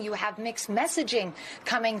people in. You have mixed messaging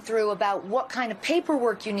coming through about what kind of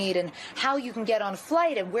paperwork you need and how you can get on a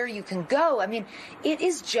flight and where you can go. I mean, it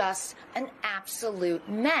is just an absolute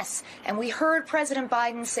mess. And we heard President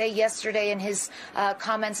Biden say yesterday in his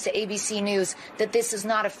comments to ABC News that this is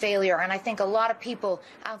not a failure. And I think a lot of people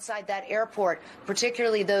outside that airport,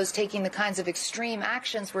 particularly those taking the kinds of extreme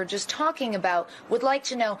actions we're just talking about, would like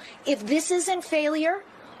to know, if this isn't failure,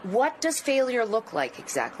 what does failure look like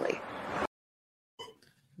exactly?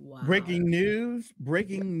 Wow. Breaking news.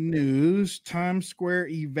 Times Square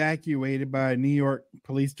evacuated by New York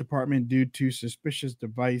Police Department due to suspicious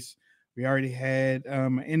device. We already had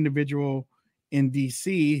an individual in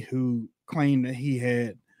DC who claimed that he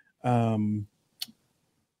had a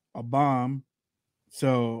bomb.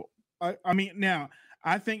 So I mean, now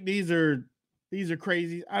I think these are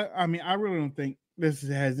crazy. I mean, I really don't think this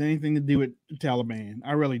has anything to do with the Taliban.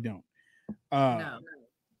 I really don't. No.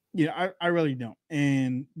 Yeah, I really don't.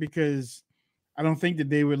 And because I don't think that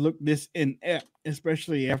they would look this inept,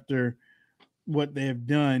 especially after what they have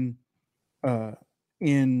done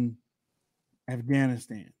in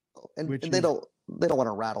Afghanistan. And they don't want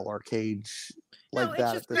to rattle our cage like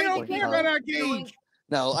that at this they don't point. care about our cage.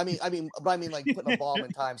 No, I mean, like putting a bomb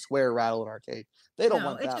in Times Square, rattling an arcade. They don't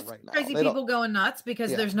want that right now. Crazy people going nuts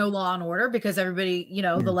because there's no law and order, because everybody,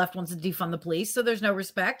 the left wants to defund the police, so there's no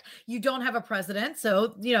respect. You don't have a president, so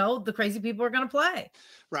the crazy people are going to play.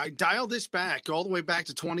 Right. Dial this back all the way back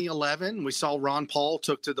to 2011. We saw Ron Paul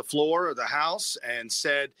took to the floor of the House and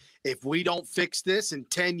said, if we don't fix this in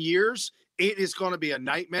 10 years, it is going to be a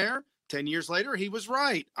nightmare. 10 years later, he was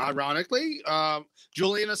right. Ironically,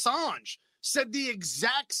 Julian Assange said the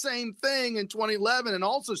exact same thing in 2011 and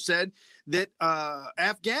also said that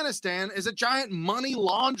Afghanistan is a giant money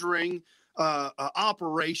laundering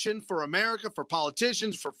operation for America, for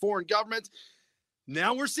politicians, for foreign governments.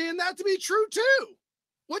 Now we're seeing that to be true too.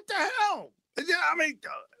 What the hell? I mean,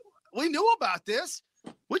 we knew about this.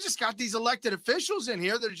 We just got these elected officials in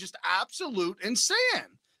here that are just absolute insane.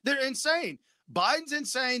 They're insane. Biden's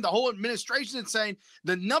insane. The whole administration's insane.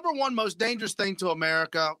 The number one most dangerous thing to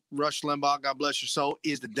America, Rush Limbaugh, God bless your soul,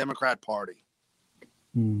 is the Democrat Party.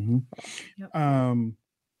 Mm-hmm. Yep.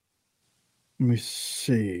 Let me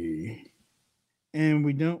see. And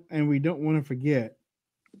we don't want to forget.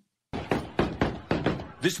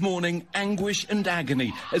 This morning, anguish and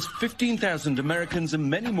agony as 15,000 Americans and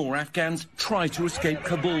many more Afghans try to escape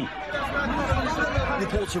Kabul.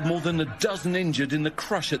 Reports of more than a dozen injured in the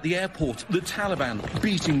crush at the airport, the Taliban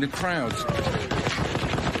beating the crowds.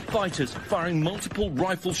 Fighters firing multiple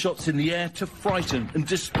rifle shots in the air to frighten and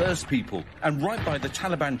disperse people. And right by the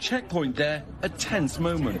Taliban checkpoint there, a tense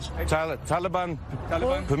moment. Taliban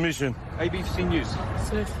permission. ABC News.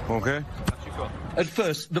 Okay. At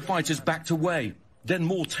first, the fighters backed away. Then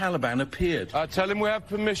more Taliban appeared. Tell him we have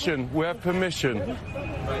permission. We have permission.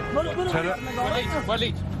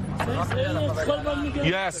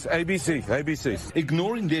 Yes, ABC.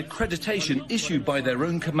 Ignoring the accreditation issued by their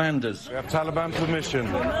own commanders. We have Taliban permission.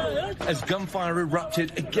 As gunfire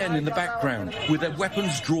erupted again in the background, with their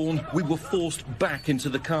weapons drawn, we were forced back into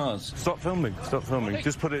the cars. Stop filming.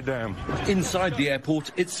 Just put it down. Inside the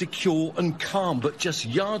airport, it's secure and calm, but just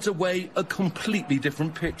yards away, a completely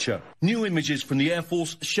different picture. New images from the Air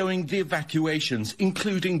Force showing the evacuations,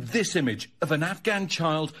 including this image of an Afghan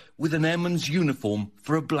child with an airman's uniform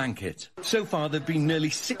for a blanket. So far, there have been nearly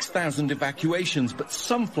 6,000 evacuations, but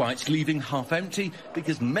some flights leaving half empty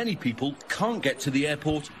because many people can't get to the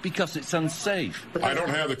airport because it's unsafe. I don't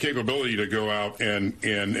have the capability to go out and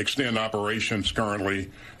extend operations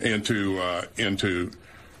currently into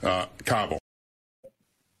Kabul.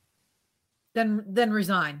 Then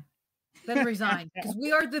resign. Then resign, because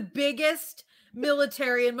we are the biggest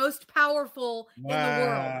military and most powerful in the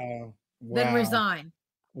world. Then resign.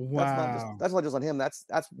 Wow. That's not just on him. That's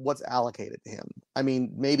what's allocated to him. I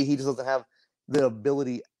mean, maybe he just doesn't have the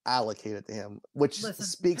ability allocated to him, which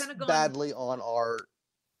speaks badly on our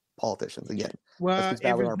politicians again. Well, if it's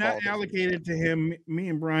not allocated to him, me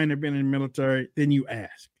and Brian have been in the military, then you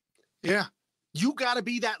ask. Yeah. You got to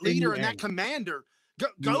be that leader and that commander.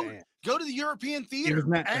 Go to the European theater.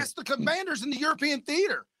 Ask the commanders in the European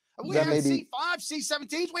theater. We had C5,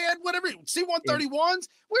 C-17s. We had whatever, C-131s.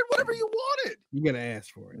 We had whatever you wanted. You got to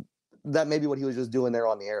ask for it. That may be what he was just doing there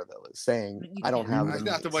on the air, though, is saying, I don't have it. That's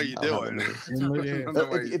not the way you do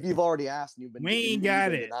it. If you've already asked and you've been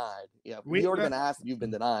denied. Yeah, you've already been asked and you've been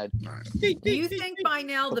denied. Do you think by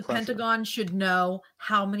now the Pentagon should know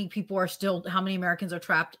how many Americans are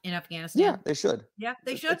trapped in Afghanistan? Yeah, they should. Yeah,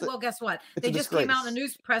 they should. Well, guess what? They just came out in a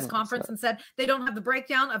news press conference and said they don't have the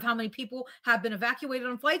breakdown of how many people have been evacuated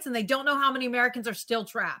on flights, and they don't know how many Americans are still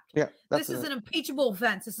trapped. Yeah, this is an impeachable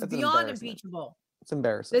offense. This is beyond impeachable. It's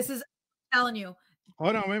embarrassing. This is telling you.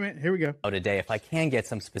 Hold on, wait a minute. Here we go. Today, if I can get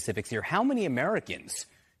some specifics here, how many Americans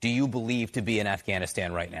do you believe to be in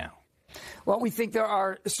Afghanistan right now? Well, we think there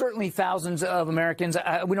are certainly thousands of Americans.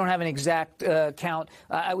 We don't have an exact count.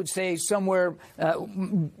 I would say somewhere,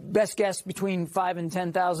 best guess, between 5,000 and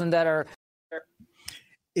 10,000 that are.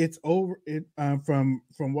 It's over. From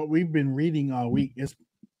what we've been reading all week,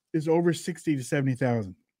 it's over 60 to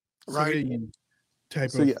 70,000. Right. Civilian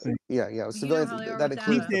type of thing. Yeah. Civilians, that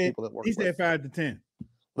includes the people that work. He said 5 to 10.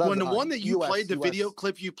 When the one that you played, the video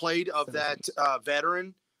clip you played of that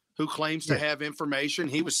veteran who claims to have information,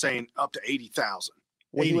 he was saying up to 80,000.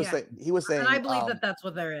 Well, he was saying, and I believe that's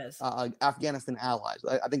what there is. Afghanistan allies.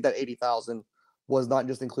 I think that 80,000 was not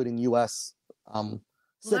just including U.S. Citizens.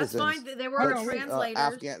 That's fine. They were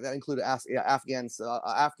translators. That included Afghan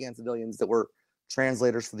civilians that were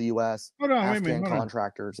translators for the U.S. Afghan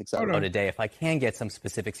contractors, etc. Today, if I can get some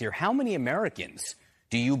specifics here, how many Americans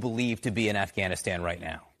do you believe to be in Afghanistan right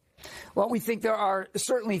now? Well, we think there are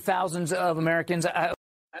certainly thousands of Americans.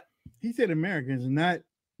 He said Americans, not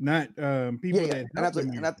people that.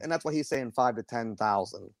 And that's why he's saying 5 to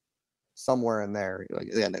 10,000, somewhere in there.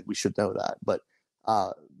 We should know that. But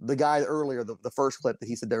the guy earlier, the first clip that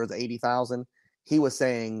he said there was 80,000, he was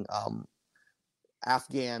saying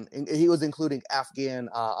Afghan. He was including Afghan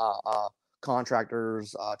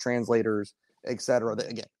contractors, translators, etc.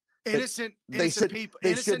 Again, innocent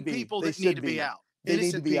people that need to be out. They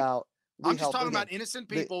need to be out. I'm just talking about innocent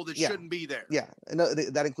people that shouldn't be there. Yeah, and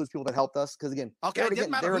that includes people that helped us. Because again, it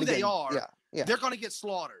doesn't matter who they are. Yeah. They're going to get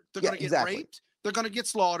slaughtered. They're going to get raped. They're going to get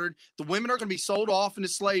slaughtered. The women are going to be sold off into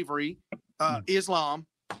slavery, Islam.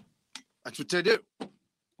 That's what they do.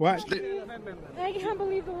 What? I can't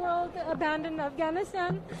believe the world abandoned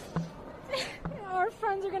Afghanistan. Our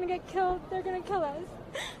friends are going to get killed. They're going to kill us.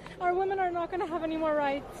 Our women are not going to have any more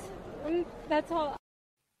rights. And that's all.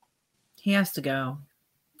 He has to go.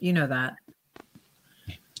 You know that.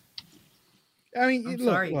 I mean, I'm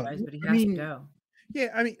look, sorry, look, guys, but he I has mean, to go. Yeah,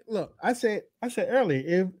 I mean, look, I said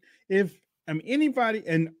earlier, if I mean anybody,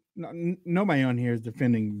 and nobody on here is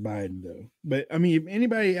defending Biden though, but I mean, if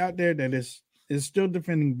anybody out there that is still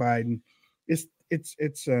defending Biden, it's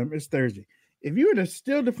Thursday. If you were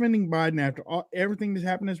still defending Biden after everything that's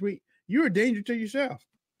happened this week, you're a danger to yourself.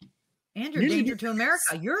 And you're a danger to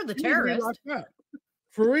America. You're the terrorist.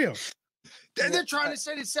 For real. They're trying to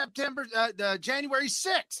say it's January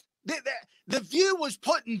 6th. The View was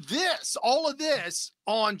putting all of this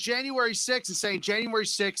on January 6th and saying January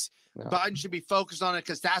 6th, Biden should be focused on it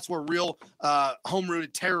because that's where real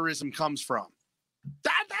home-rooted terrorism comes from.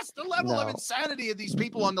 That's the level of insanity of these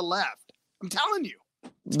people on the left. I'm telling you.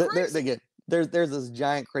 There's this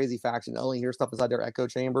giant crazy faction that only hears stuff inside their echo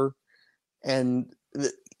chamber. And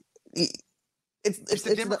it's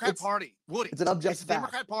the Democrat Party, Woody. It's an object. It's the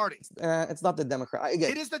Democrat Party. It's not the Democrat.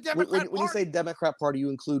 Again, it is the Democrat Party. When you say Democrat Party, you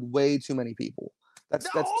include way too many people. That's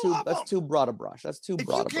too broad a brush. That's too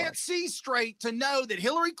broad a brush. You can't see straight to know that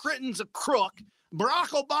Hillary Clinton's a crook, Barack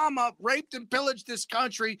Obama raped and pillaged this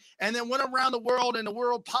country and then went around the world in a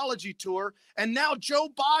world apology tour, and now Joe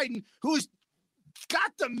Biden, who's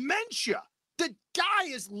got dementia. The guy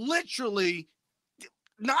is literally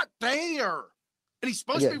not there. And he's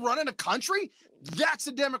supposed to be running a country? That's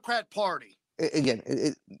the Democrat Party. Again,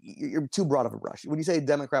 you're too broad of a brush. When you say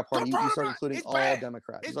Democrat Party, you start including all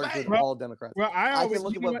Democrats. You start including all Democrats. Well, I can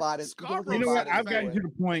look at what Biden. You know what? I've gotten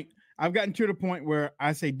to the point where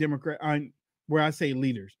I say Democrat, where I say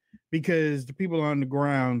leaders, because the people on the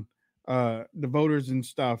ground, the voters and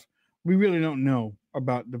stuff, we really don't know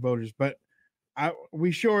about the voters, but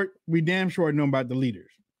we damn sure know about the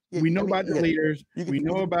leaders. We know about the leaders. We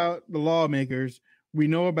know about the lawmakers. We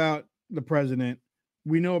know about the president.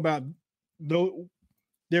 We know about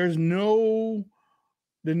there's no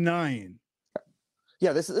denying.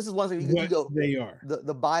 Yeah, this is one thing you go. They are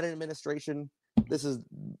the Biden administration. This is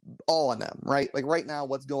all on them, right? Like right now,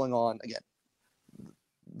 what's going on again?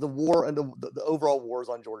 The war and the overall wars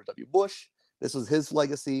on George W. Bush. This was his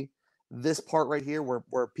legacy. This part right here,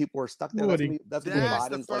 where people are stuck there. That's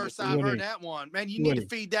the first I've heard that one. Man, you need to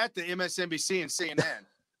feed that to MSNBC and CNN.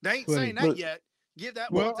 They ain't saying that yet. Give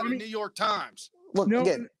that one to the New York Times. Look,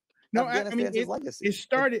 again, I mean, it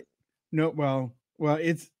started. Well,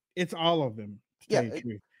 it's all of them.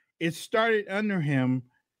 It started under him,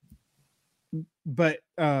 but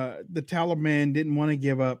the Taliban didn't want to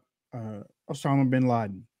give up Osama bin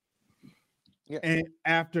Laden, and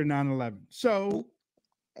after 9/11. So,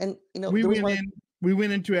 and you know, we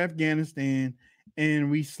went into Afghanistan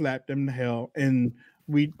and we slapped them to hell, and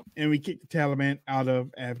we kicked the Taliban out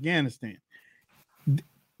of Afghanistan.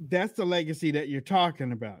 That's the legacy that you're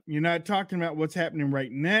talking about. You're not talking about what's happening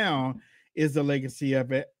right now is the legacy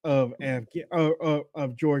of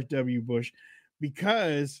George W. Bush,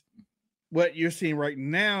 because what you're seeing right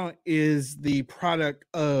now is the product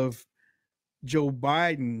of Joe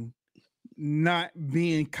Biden not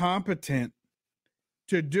being competent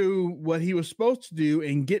to do what he was supposed to do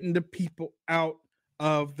and getting the people out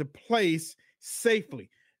of the place safely.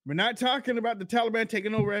 We're not talking about the Taliban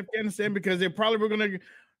taking over Afghanistan, because they're probably going to,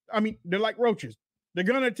 I mean, they're like roaches. They're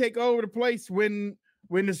going to take over the place when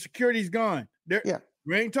the security's gone.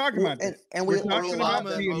 We ain't talking about that. And we're talking about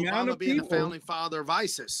the amount Obama of being people. the founding father of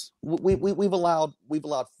ISIS. We've allowed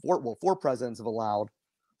four presidents have allowed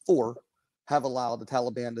the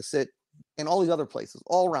Taliban to sit in all these other places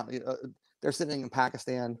all around. They're sitting in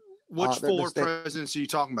Pakistan. Which four presidents are you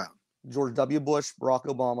talking about? George W. Bush, Barack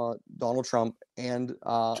Obama, Donald Trump, and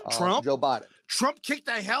Joe Biden. Trump kicked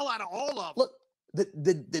the hell out of all of them. Look,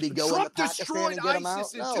 did he go into Pakistan and get them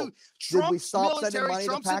out? No. Did we stop sending money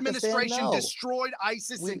to Pakistan? Administration No. destroyed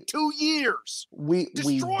ISIS in 2 years. We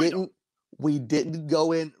didn't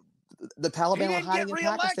go in. The Taliban were hiding in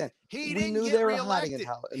Pakistan. He didn't get reelected.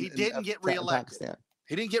 He didn't get reelected.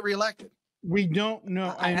 He didn't get reelected. We don't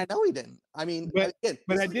know. I know he didn't. I mean, but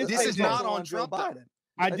this is not on Trump. Biden.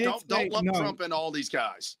 Don't lump Trump and all these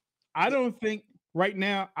guys. I don't think right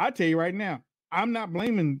now. I'll tell you right now. I'm not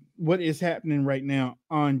blaming what is happening right now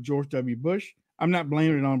on George W. Bush. I'm not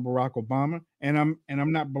blaming it on Barack Obama, and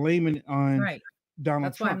I'm not blaming it on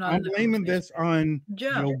Donald Trump. I'm blaming this on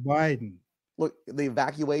Joe Biden. Look, the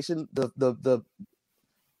evacuation. I'm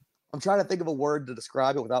trying to think of a word to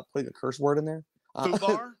describe it without putting a curse word in there.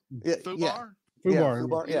 Fubar? Fubar. You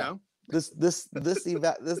know, This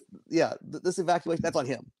evacuation, that's on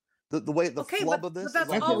him. The way the flub of this. But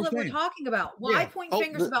that's all that we're talking about. Why point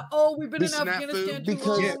fingers about, we've been in Afghanistan too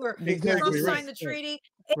long, or Trump signed the treaty.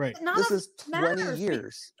 This is 20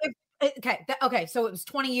 years. Okay, so it was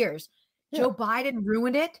 20 years. Joe Biden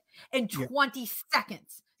ruined it in 20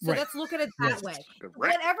 seconds. So let's look at it that way.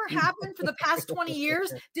 Whatever happened for the past 20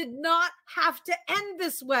 years did not have to end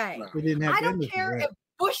this way. I don't care if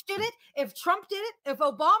Bush did it, if Trump did it, if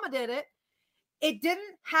Obama did it. It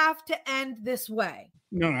didn't have to end this way.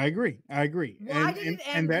 No, I agree. Why did it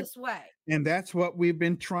end this way? And that's what we've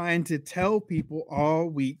been trying to tell people all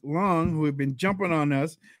week long who have been jumping on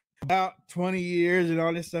us about 20 years and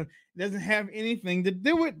all this stuff. It doesn't have anything to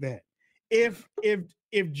do with that. If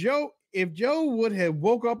Joe would have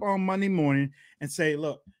woke up on Monday morning and say,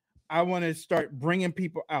 look, I want to start bringing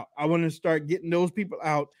people out. I want to start getting those people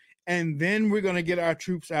out. And then we're going to get our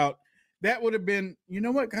troops out. That would have been, you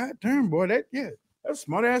know what? God damn, boy, that's a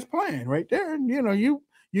smart ass plan right there. And you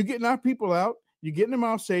getting our people out, you're getting them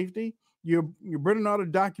out safety, you're bringing all the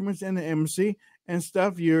documents in the embassy and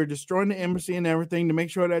stuff, you're destroying the embassy and everything to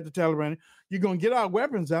make sure that the Taliban, you're gonna get our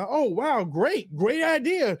weapons out. Oh wow, great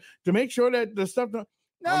idea to make sure that the stuff don't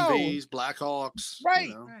Humvees, Black Hawks.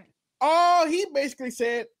 Right. Oh, he basically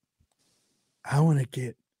said, I want to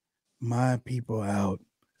get my people out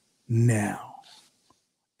now.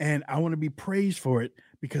 And I want to be praised for it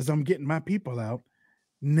because I'm getting my people out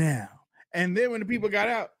now. And then when the people got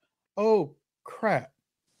out, oh crap,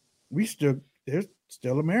 there's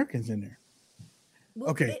still Americans in there.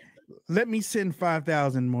 Okay, let me send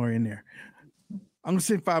 5,000 more in there. I'm gonna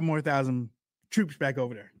send 5,000 troops back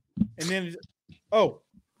over there, and then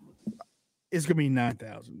it's gonna be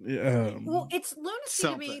 9,000. Well, it's lunacy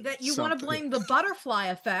to me that you want to blame the butterfly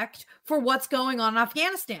effect for what's going on in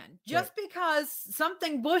Afghanistan. Just because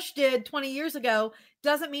something Bush did 20 years ago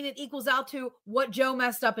doesn't mean it equals out to what Joe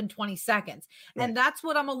messed up in 20 seconds. Right. And that's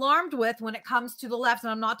what I'm alarmed with when it comes to the left.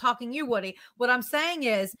 And I'm not talking you, Woody. What I'm saying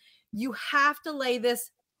is you have to lay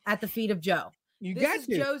this at the feet of Joe. This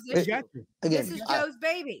is Joe's issue. This is Joe's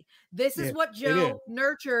baby. This is what Joe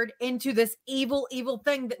nurtured into this evil, evil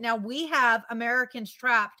thing that now we have Americans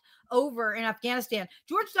trapped over in Afghanistan.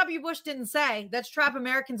 George W. Bush didn't say, let's trap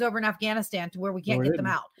Americans over in Afghanistan to where we can't get them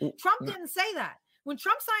out. Trump didn't say that. When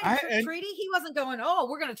Trump signed the treaty, he wasn't going,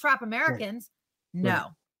 we're going to trap Americans. No.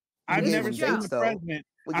 I've never seen the president.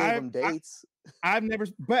 We gave him dates. I've never,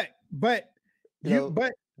 but you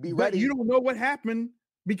don't know what happened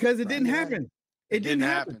because it didn't happen. It didn't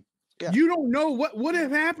happen. Yeah. You don't know what would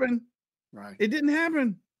have happened. Right. It didn't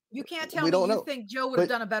happen. You can't tell me you think Joe would have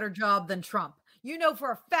done a better job than Trump. You know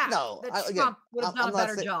for a fact that Trump would have done a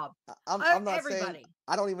better job. I'm not saying.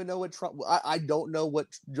 I don't even know what Trump. I don't know what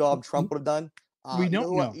job Trump would have done. We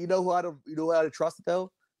don't know. You know who I'd have trusted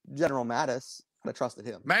though? General Mattis. I'd have trusted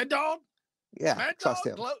him. Mad Dog. Yeah, Mad trust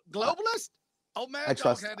Dog? him. Globalist. Oh man, I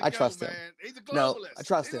trust him. Man. He's a globalist. No, I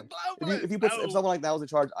trust him. If someone like that was in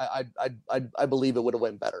charge, I believe it would have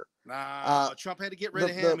went better. Nah, Trump had to get rid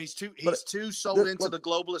of him. He's too sold into the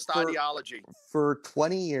globalist ideology. For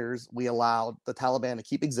 20 years, we allowed the Taliban to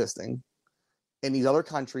keep existing. In these other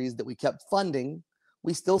countries that we kept funding,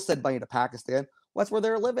 we still sent money to Pakistan. Well, that's where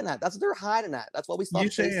they're living at. That's what they're hiding at. That's why we stopped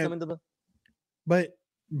chasing them into the. But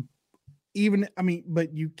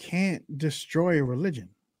you can't destroy a religion.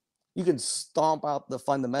 You can stomp out the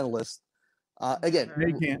fundamentalists. Again,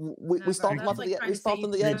 we stomped them to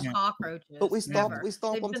the edge. But we stomp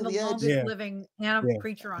them to the edge. They've been the longest living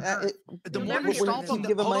creature on earth. The more you stomp them,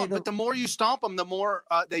 but the more you stomp them, the more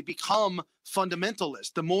they become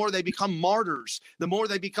fundamentalists. The more they become martyrs. The more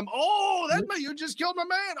they become, you just killed my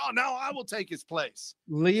man. Oh, now I will take his place.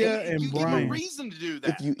 Leah and you Brian. give a reason to do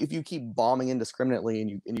that. If you keep bombing indiscriminately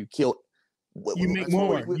and you kill, you make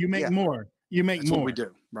more. You make more. You make more. What we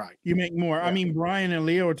do. Right. You make more. Yeah. I mean, Brian and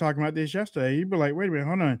Leo were talking about this yesterday. You'd be like, wait a minute,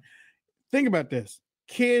 hold on. Think about this.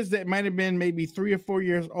 Kids that might have been maybe 3 or 4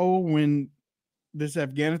 years old when this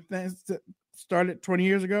Afghanistan started 20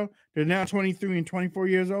 years ago, they're now 23 and 24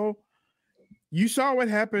 years old. You saw what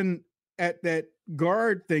happened at that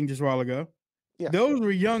guard thing just a while ago. Yeah. Those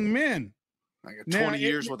were young men. Like 20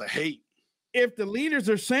 years worth of hate. If the leaders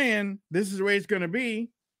are saying this is the way it's going to be,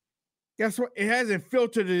 guess what? It hasn't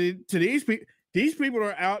filtered to these people. These people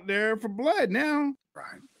are out there for blood now.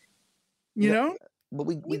 Right. You know? But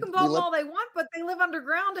you can bomb all they want, but they live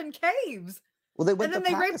underground in caves. Well, they went and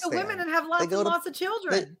then to they Pakistan. rape the women and have lots and lots of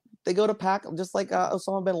children. They go to Pakistan, just like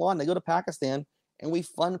Osama bin Laden. They go to Pakistan, and we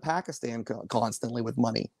fund Pakistan constantly with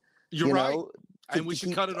money. You're right. And we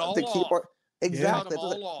should cut it all off. Exactly.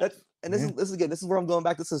 This is where I'm going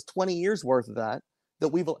back. This is 20 years worth of that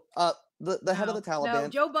we've The head of the Taliban. No,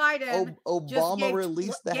 Joe Biden. Obama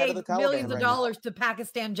released the head of the Taliban. Millions of dollars to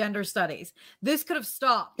Pakistan gender studies. This could have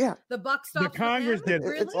stopped. Yeah. The buck stopped. The Congress did.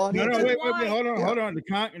 Really? It's on. No, wait. Hold on.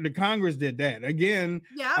 The Congress did that again.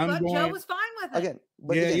 Yeah, but Joe was fine with it. Again,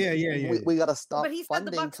 but yeah. We got to stop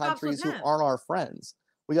funding countries who aren't our friends.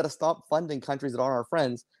 We got to stop funding countries that aren't our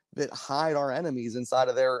friends, that hide our enemies inside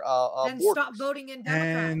of their and borders. stop voting in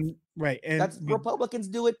Democrats. That's Republicans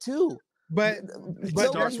do it too. But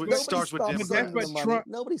starts with Trump.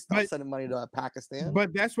 Nobody stopped sending money to Pakistan.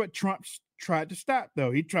 But that's what Trump tried to stop,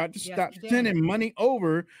 though. He tried to stop sending money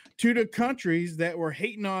over to the countries that were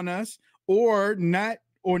hating on us, or not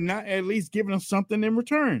at least giving us something in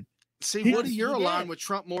return. See, Woody, you're aligned with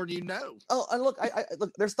Trump more than you know. Oh, and look, I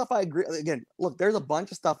look. There's stuff I agree. Again, look, there's a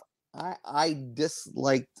bunch of stuff I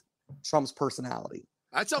disliked Trump's personality.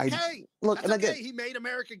 That's okay. Look, that's and again, he made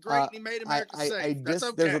America great. And he made America safe. That's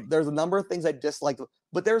okay. There's a number of things I disliked,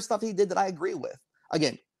 but there's stuff he did that I agree with.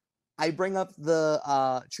 Again, I bring up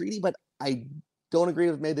the treaty, but I don't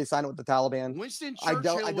agree with maybe they signed it with the Taliban. Winston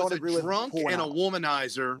Churchill was a drunk and a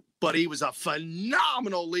womanizer, but he was a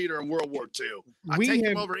phenomenal leader in World War II. I take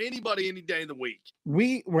him over anybody any day of the week.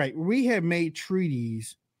 We have made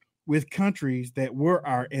treaties with countries that were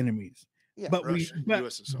our enemies. Yeah, but Russia,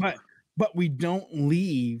 but we don't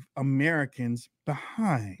leave Americans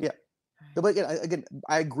behind. Yeah. But again,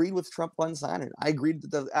 I agreed with Trump on signing it. I agreed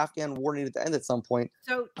that the Afghan war needed to end at some point.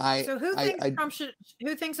 So who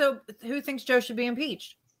thinks Joe should be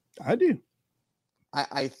impeached? I do.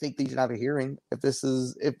 I think they should have a hearing if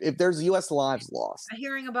there's U.S. lives lost. A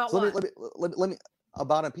hearing about what? Let me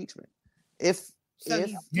about impeachment. If there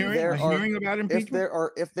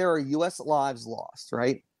are U.S. lives lost,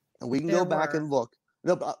 right, and we can go back and look.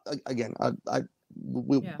 No, but again,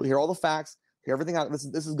 we hear all the facts, hear everything out.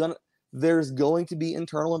 There's going to be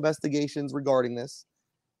internal investigations regarding this.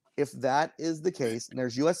 If that is the case, and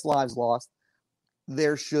there's U.S. lives lost,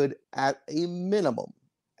 there should, at a minimum,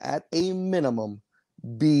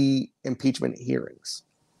 be impeachment hearings.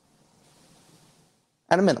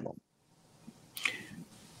 At a minimum.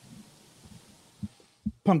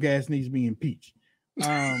 Punk ass needs to be impeached.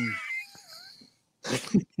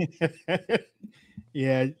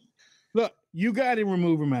 Yeah, look, you got to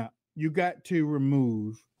remove him out. You got to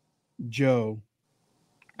remove Joe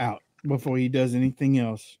out before he does anything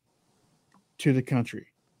else to the country.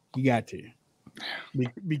 You got to,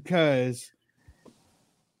 because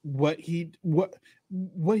what he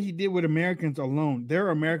did with Americans alone. There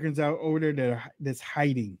are Americans out over there that's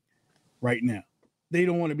hiding right now. They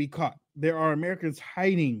don't want to be caught. There are Americans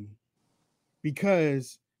hiding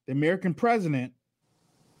because the American president,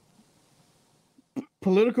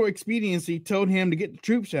 political expediency, told him to get the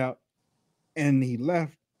troops out, and he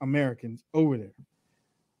left Americans over there.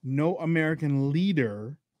 No American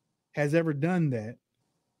leader has ever done that.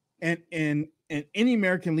 And any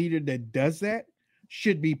American leader that does that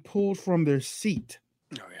should be pulled from their seat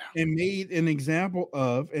and made an example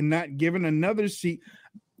of, and not given another seat.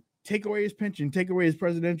 Take away his pension, take away his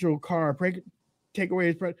presidential car, take away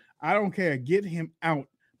his I don't care. Get him out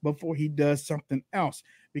before he does something else,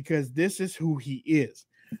 because this is who he is.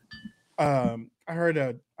 I heard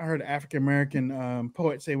an African American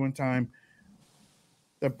poet say one time,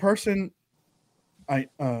 the person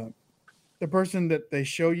that they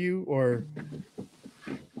show you, or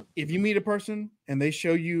if you meet a person and they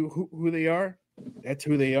show you who they are, that's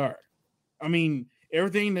who they are. I mean,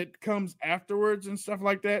 everything that comes afterwards and stuff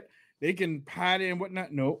like that, they can hide it and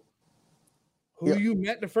whatnot. No, who you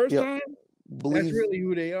met the first time, that's really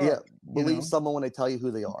who they are. Yeah, believe someone when they tell you who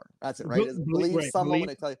they are. That's it, right? Believe someone when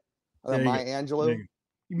they tell you. Maya Angelou.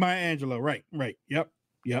 Maya Angelou, right. Yep.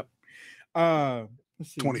 Let's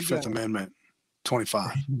see. 25th Amendment,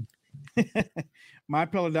 25.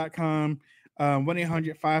 MyPillow.com,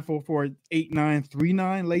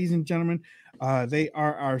 1-800-544-8939. Ladies and gentlemen, they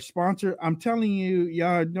are our sponsor. I'm telling you, y'all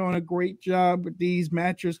are doing a great job with these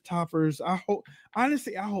mattress toppers. I hope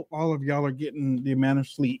all of y'all are getting the amount of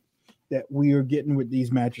sleep that we are getting with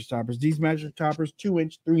these mattress toppers. These mattress toppers,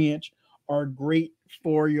 2-inch, 3-inch, are great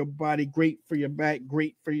for your body, great for your back,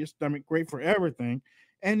 great for your stomach, great for everything.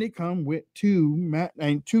 And they come with two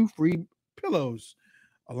free pillows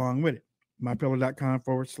along with it.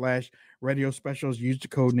 MyPillow.com/radio specials. Use the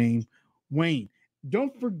code name Wayne.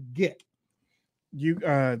 Don't forget,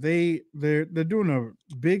 they're doing a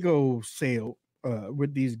big old sale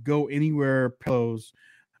with these Go Anywhere pillows.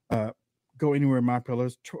 Go Anywhere My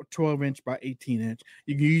Pillows, 12-inch by 18-inch.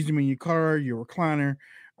 You can use them in your car, your recliner,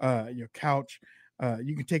 your couch.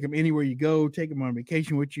 You can take them anywhere you go. Take them on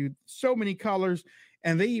vacation with you. So many colors,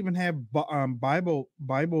 and they even have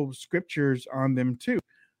Bible scriptures on them too.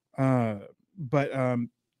 But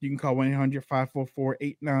you can call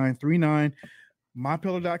 1-800-544-8939,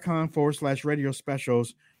 mypillow.com/radio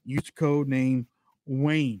specials. Use code name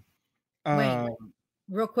Wayne. Wayne,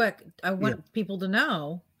 real quick, I want people to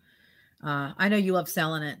know. I know you love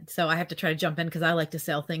selling it, so I have to try to jump in because I like to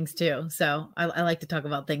sell things too. So I like to talk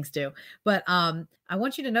about things too. But I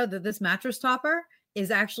want you to know that this mattress topper is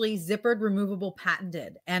actually zippered, removable,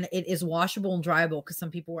 patented, and it is washable and dryable. Because some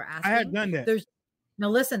people were asking. I had done that. Now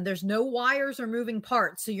listen, there's no wires or moving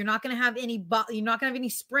parts, so you're not going to have any. You're not going to have any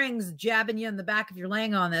springs jabbing you in the back if you're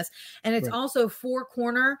laying on this, and it's also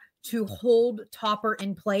 4-corner to hold topper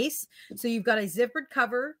in place. So you've got a zippered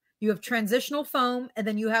cover. You have transitional foam, and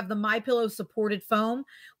then you have the MyPillow supported foam,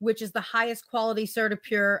 which is the highest quality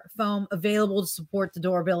CertaPure foam available to support the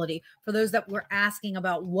durability. For those that were asking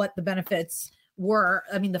about what the benefits were,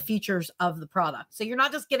 I mean, the features of the product. So you're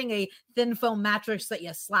not just getting a thin foam mattress that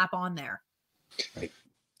you slap on there. Right.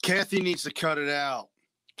 Kathy needs to cut it out.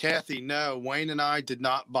 Kathy, no, Wayne and I did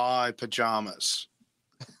not buy pajamas.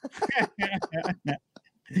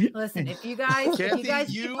 Listen, if you guys,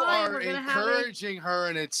 Kathy, you are encouraging her,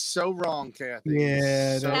 and it's so wrong, Kathy.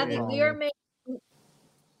 Yeah, Kathy, we are making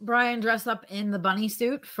Brian dress up in the bunny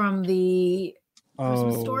suit from the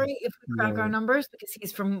Christmas Story. If we crack our numbers, because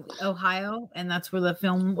he's from Ohio, and that's where the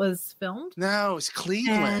film was filmed. No, it's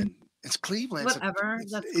Cleveland. It's Cleveland. Whatever,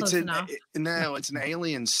 that's close enough. No, it's an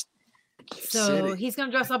alien. So he's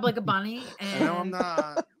gonna dress up like a bunny, and no, I'm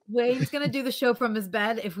not. Wayne's going to do the show from his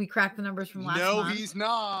bed if we crack the numbers from last month. No, he's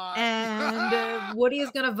not. And Woody is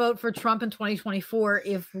going to vote for Trump in 2024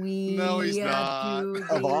 if we do the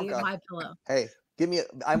MyPillow. Hey,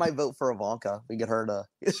 I might vote for Ivanka. We get her to.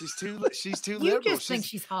 She's too You liberal. just think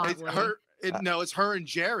she's hot. It's her and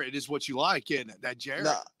Jared is what you like, isn't it? That Jared.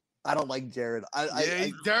 No, I don't like Jared.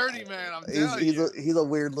 He's dirty, man. I'm telling you. He's a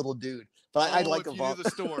weird little dude. But I like if Ivanka. You do the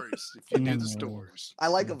stories. If you do the stories. I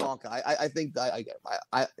like Ivanka. I think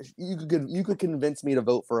you could convince me to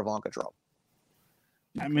vote for Ivanka Trump.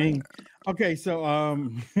 I mean, okay, so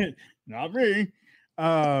not me.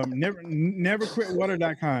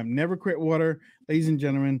 Neverquitwater.com. Never Quit Water, ladies and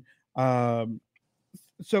gentlemen.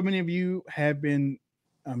 So many of you have been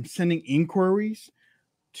sending inquiries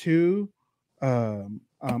to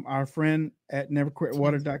our friend at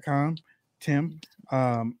neverquitwater.com, Tim.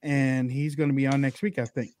 And he's going to be on next week, I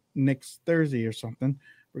think, next Thursday or something.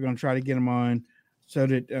 We're going to try to get him on so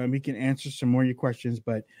that he can answer some more of your questions.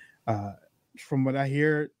 But from what I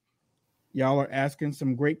hear, y'all are asking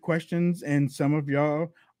some great questions, and some of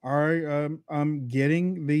y'all are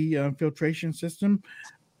getting the filtration system.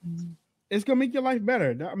 It's going to make your life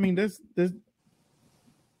better. I mean,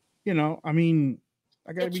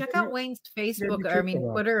 check out Wayne's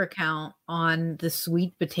Twitter account on the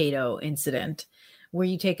sweet potato incident, where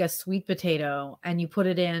you take a sweet potato and you put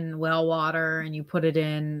it in well water and you put it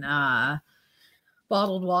in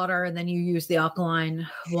bottled water, and then you use the alkaline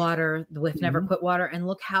water with Never Quit Water, and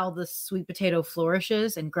look how the sweet potato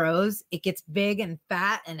flourishes and grows. It gets big and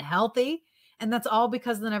fat and healthy, and that's all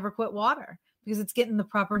because of the Never Quit Water, because it's getting the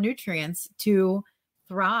proper nutrients to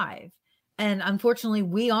thrive. And unfortunately,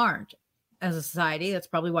 we aren't as a society. That's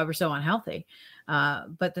probably why we're so unhealthy.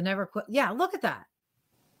 But the Never Quit, look at that.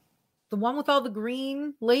 The one with all the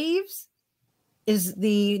green leaves is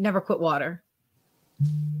the Never Quit Water.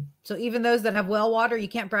 So even those that have well water, you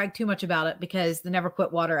can't brag too much about it, because the Never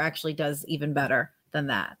Quit Water actually does even better than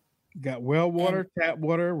that. Got well water, tap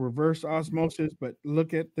water, reverse osmosis, but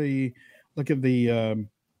look at the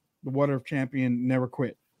Water of Champion Never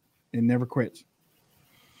Quit. It never quits.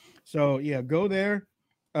 So go there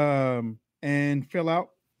and fill out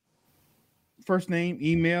first name,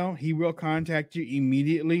 email. He will contact you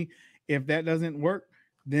immediately. If that doesn't work,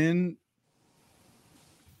 then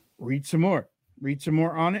read some more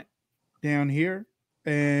on it down here,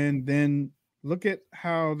 and then look at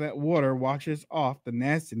how that water washes off the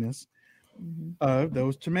nastiness of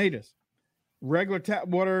those tomatoes. Regular tap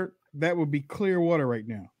water, that would be clear water right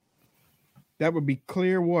now. That would be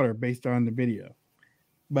clear water based on the video.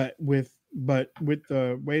 But with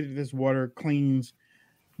the way that this water cleans,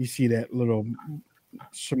 you see that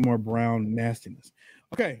some more brown nastiness.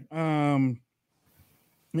 Okay,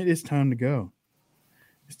 it is time to go.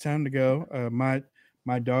 It's time to go.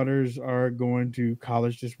 My daughters are going to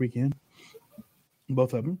college this weekend,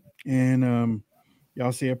 both of them, and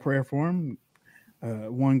y'all say a prayer for them.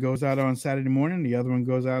 One goes out on Saturday morning, the other one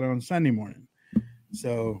goes out on Sunday morning.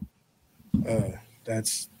 So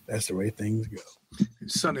that's the way things go.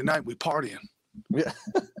 Sunday night we partying. Yeah.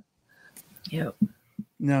 Yep.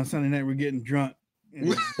 Now Sunday night we're getting drunk.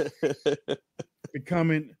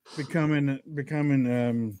 becoming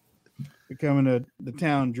becoming the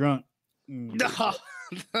town drunk. No.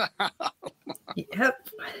 Yep.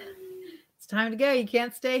 It's time to go. You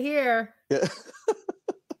can't stay here. Yeah.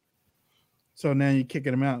 So now you're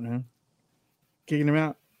kicking him out, huh? Kicking him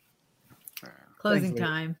out? Closing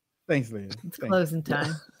time. Thanks, Leah. It's closing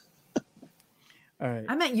time. All right.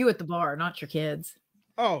 I meant you at the bar, not your kids.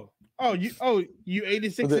 Oh, you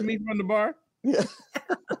 86 at me from the bar? Yeah.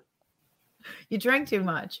 You drank too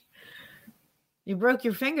much. You broke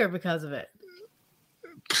your finger because of it.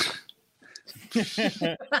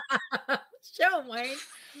 Show him, Wayne.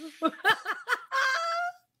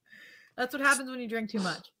 That's what happens when you drink too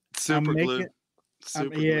much. Super glue.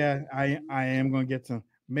 Yeah, I am going to get some.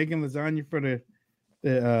 Making lasagna for the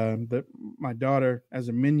my daughter as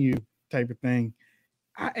a menu type of thing.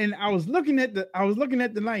 I was looking at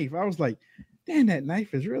the knife. I was like, damn, that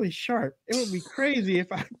knife is really sharp. It would be crazy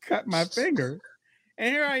if I cut my finger.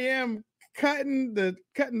 And here I am cutting the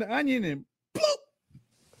onion and bloop.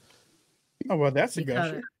 Oh well, that's a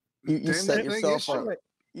gusher. You set yourself up.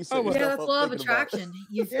 Yeah, that's law of attraction.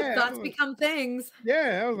 Thoughts become things.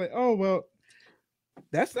 Yeah, I was like, oh well,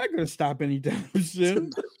 that's not going to stop anytime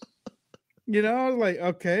soon. You know, I was like,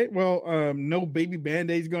 okay, well, no baby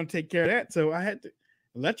Band-Aid's going to take care of that, so I had to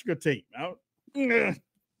electrical tape out. Tape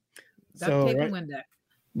and Windex.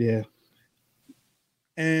 Yeah.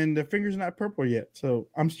 And the finger's not purple yet, so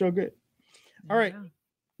I'm still good. All right.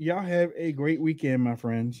 Y'all have a great weekend, my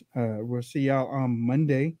friends. We'll see y'all on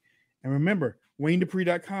Monday. And remember,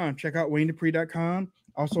 WayneDupree.com. Check out WayneDupree.com.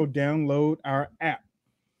 Also, download our app.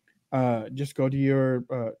 Just go to your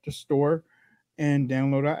the store and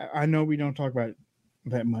download. I know we don't talk about it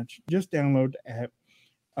that much. Just download the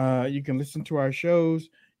app. You can listen to our shows.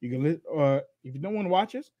 You can if you don't want to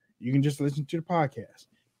watch us, you can just listen to the podcast.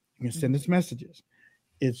 You can send us messages.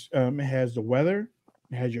 It has the weather.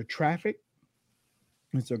 It has your traffic.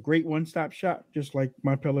 It's a great one-stop shop, just like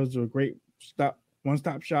My Pillow is a great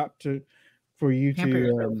one-stop shop for you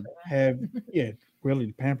to have. Yeah, really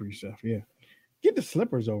to pamper yourself. Yeah, get the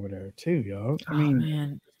slippers over there too, y'all. I mean,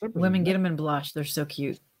 man, women get them in blush. They're so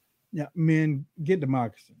cute. Yeah, men get the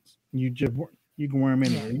moccasins. You can wear them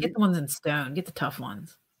in there. Get the ones in stone. Get the tough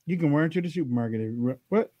ones. You can wear them to the supermarket.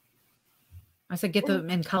 What? I said get them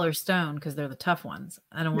in color stone because they're the tough ones.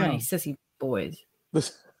 I don't want any sissy boys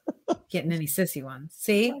getting any sissy ones.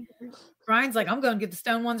 See, Brian's like, I'm going to get the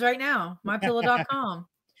stone ones right now. MyPillow.com.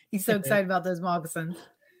 He's so excited about those moccasins.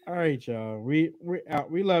 All right, y'all. We out.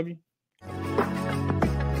 We love you.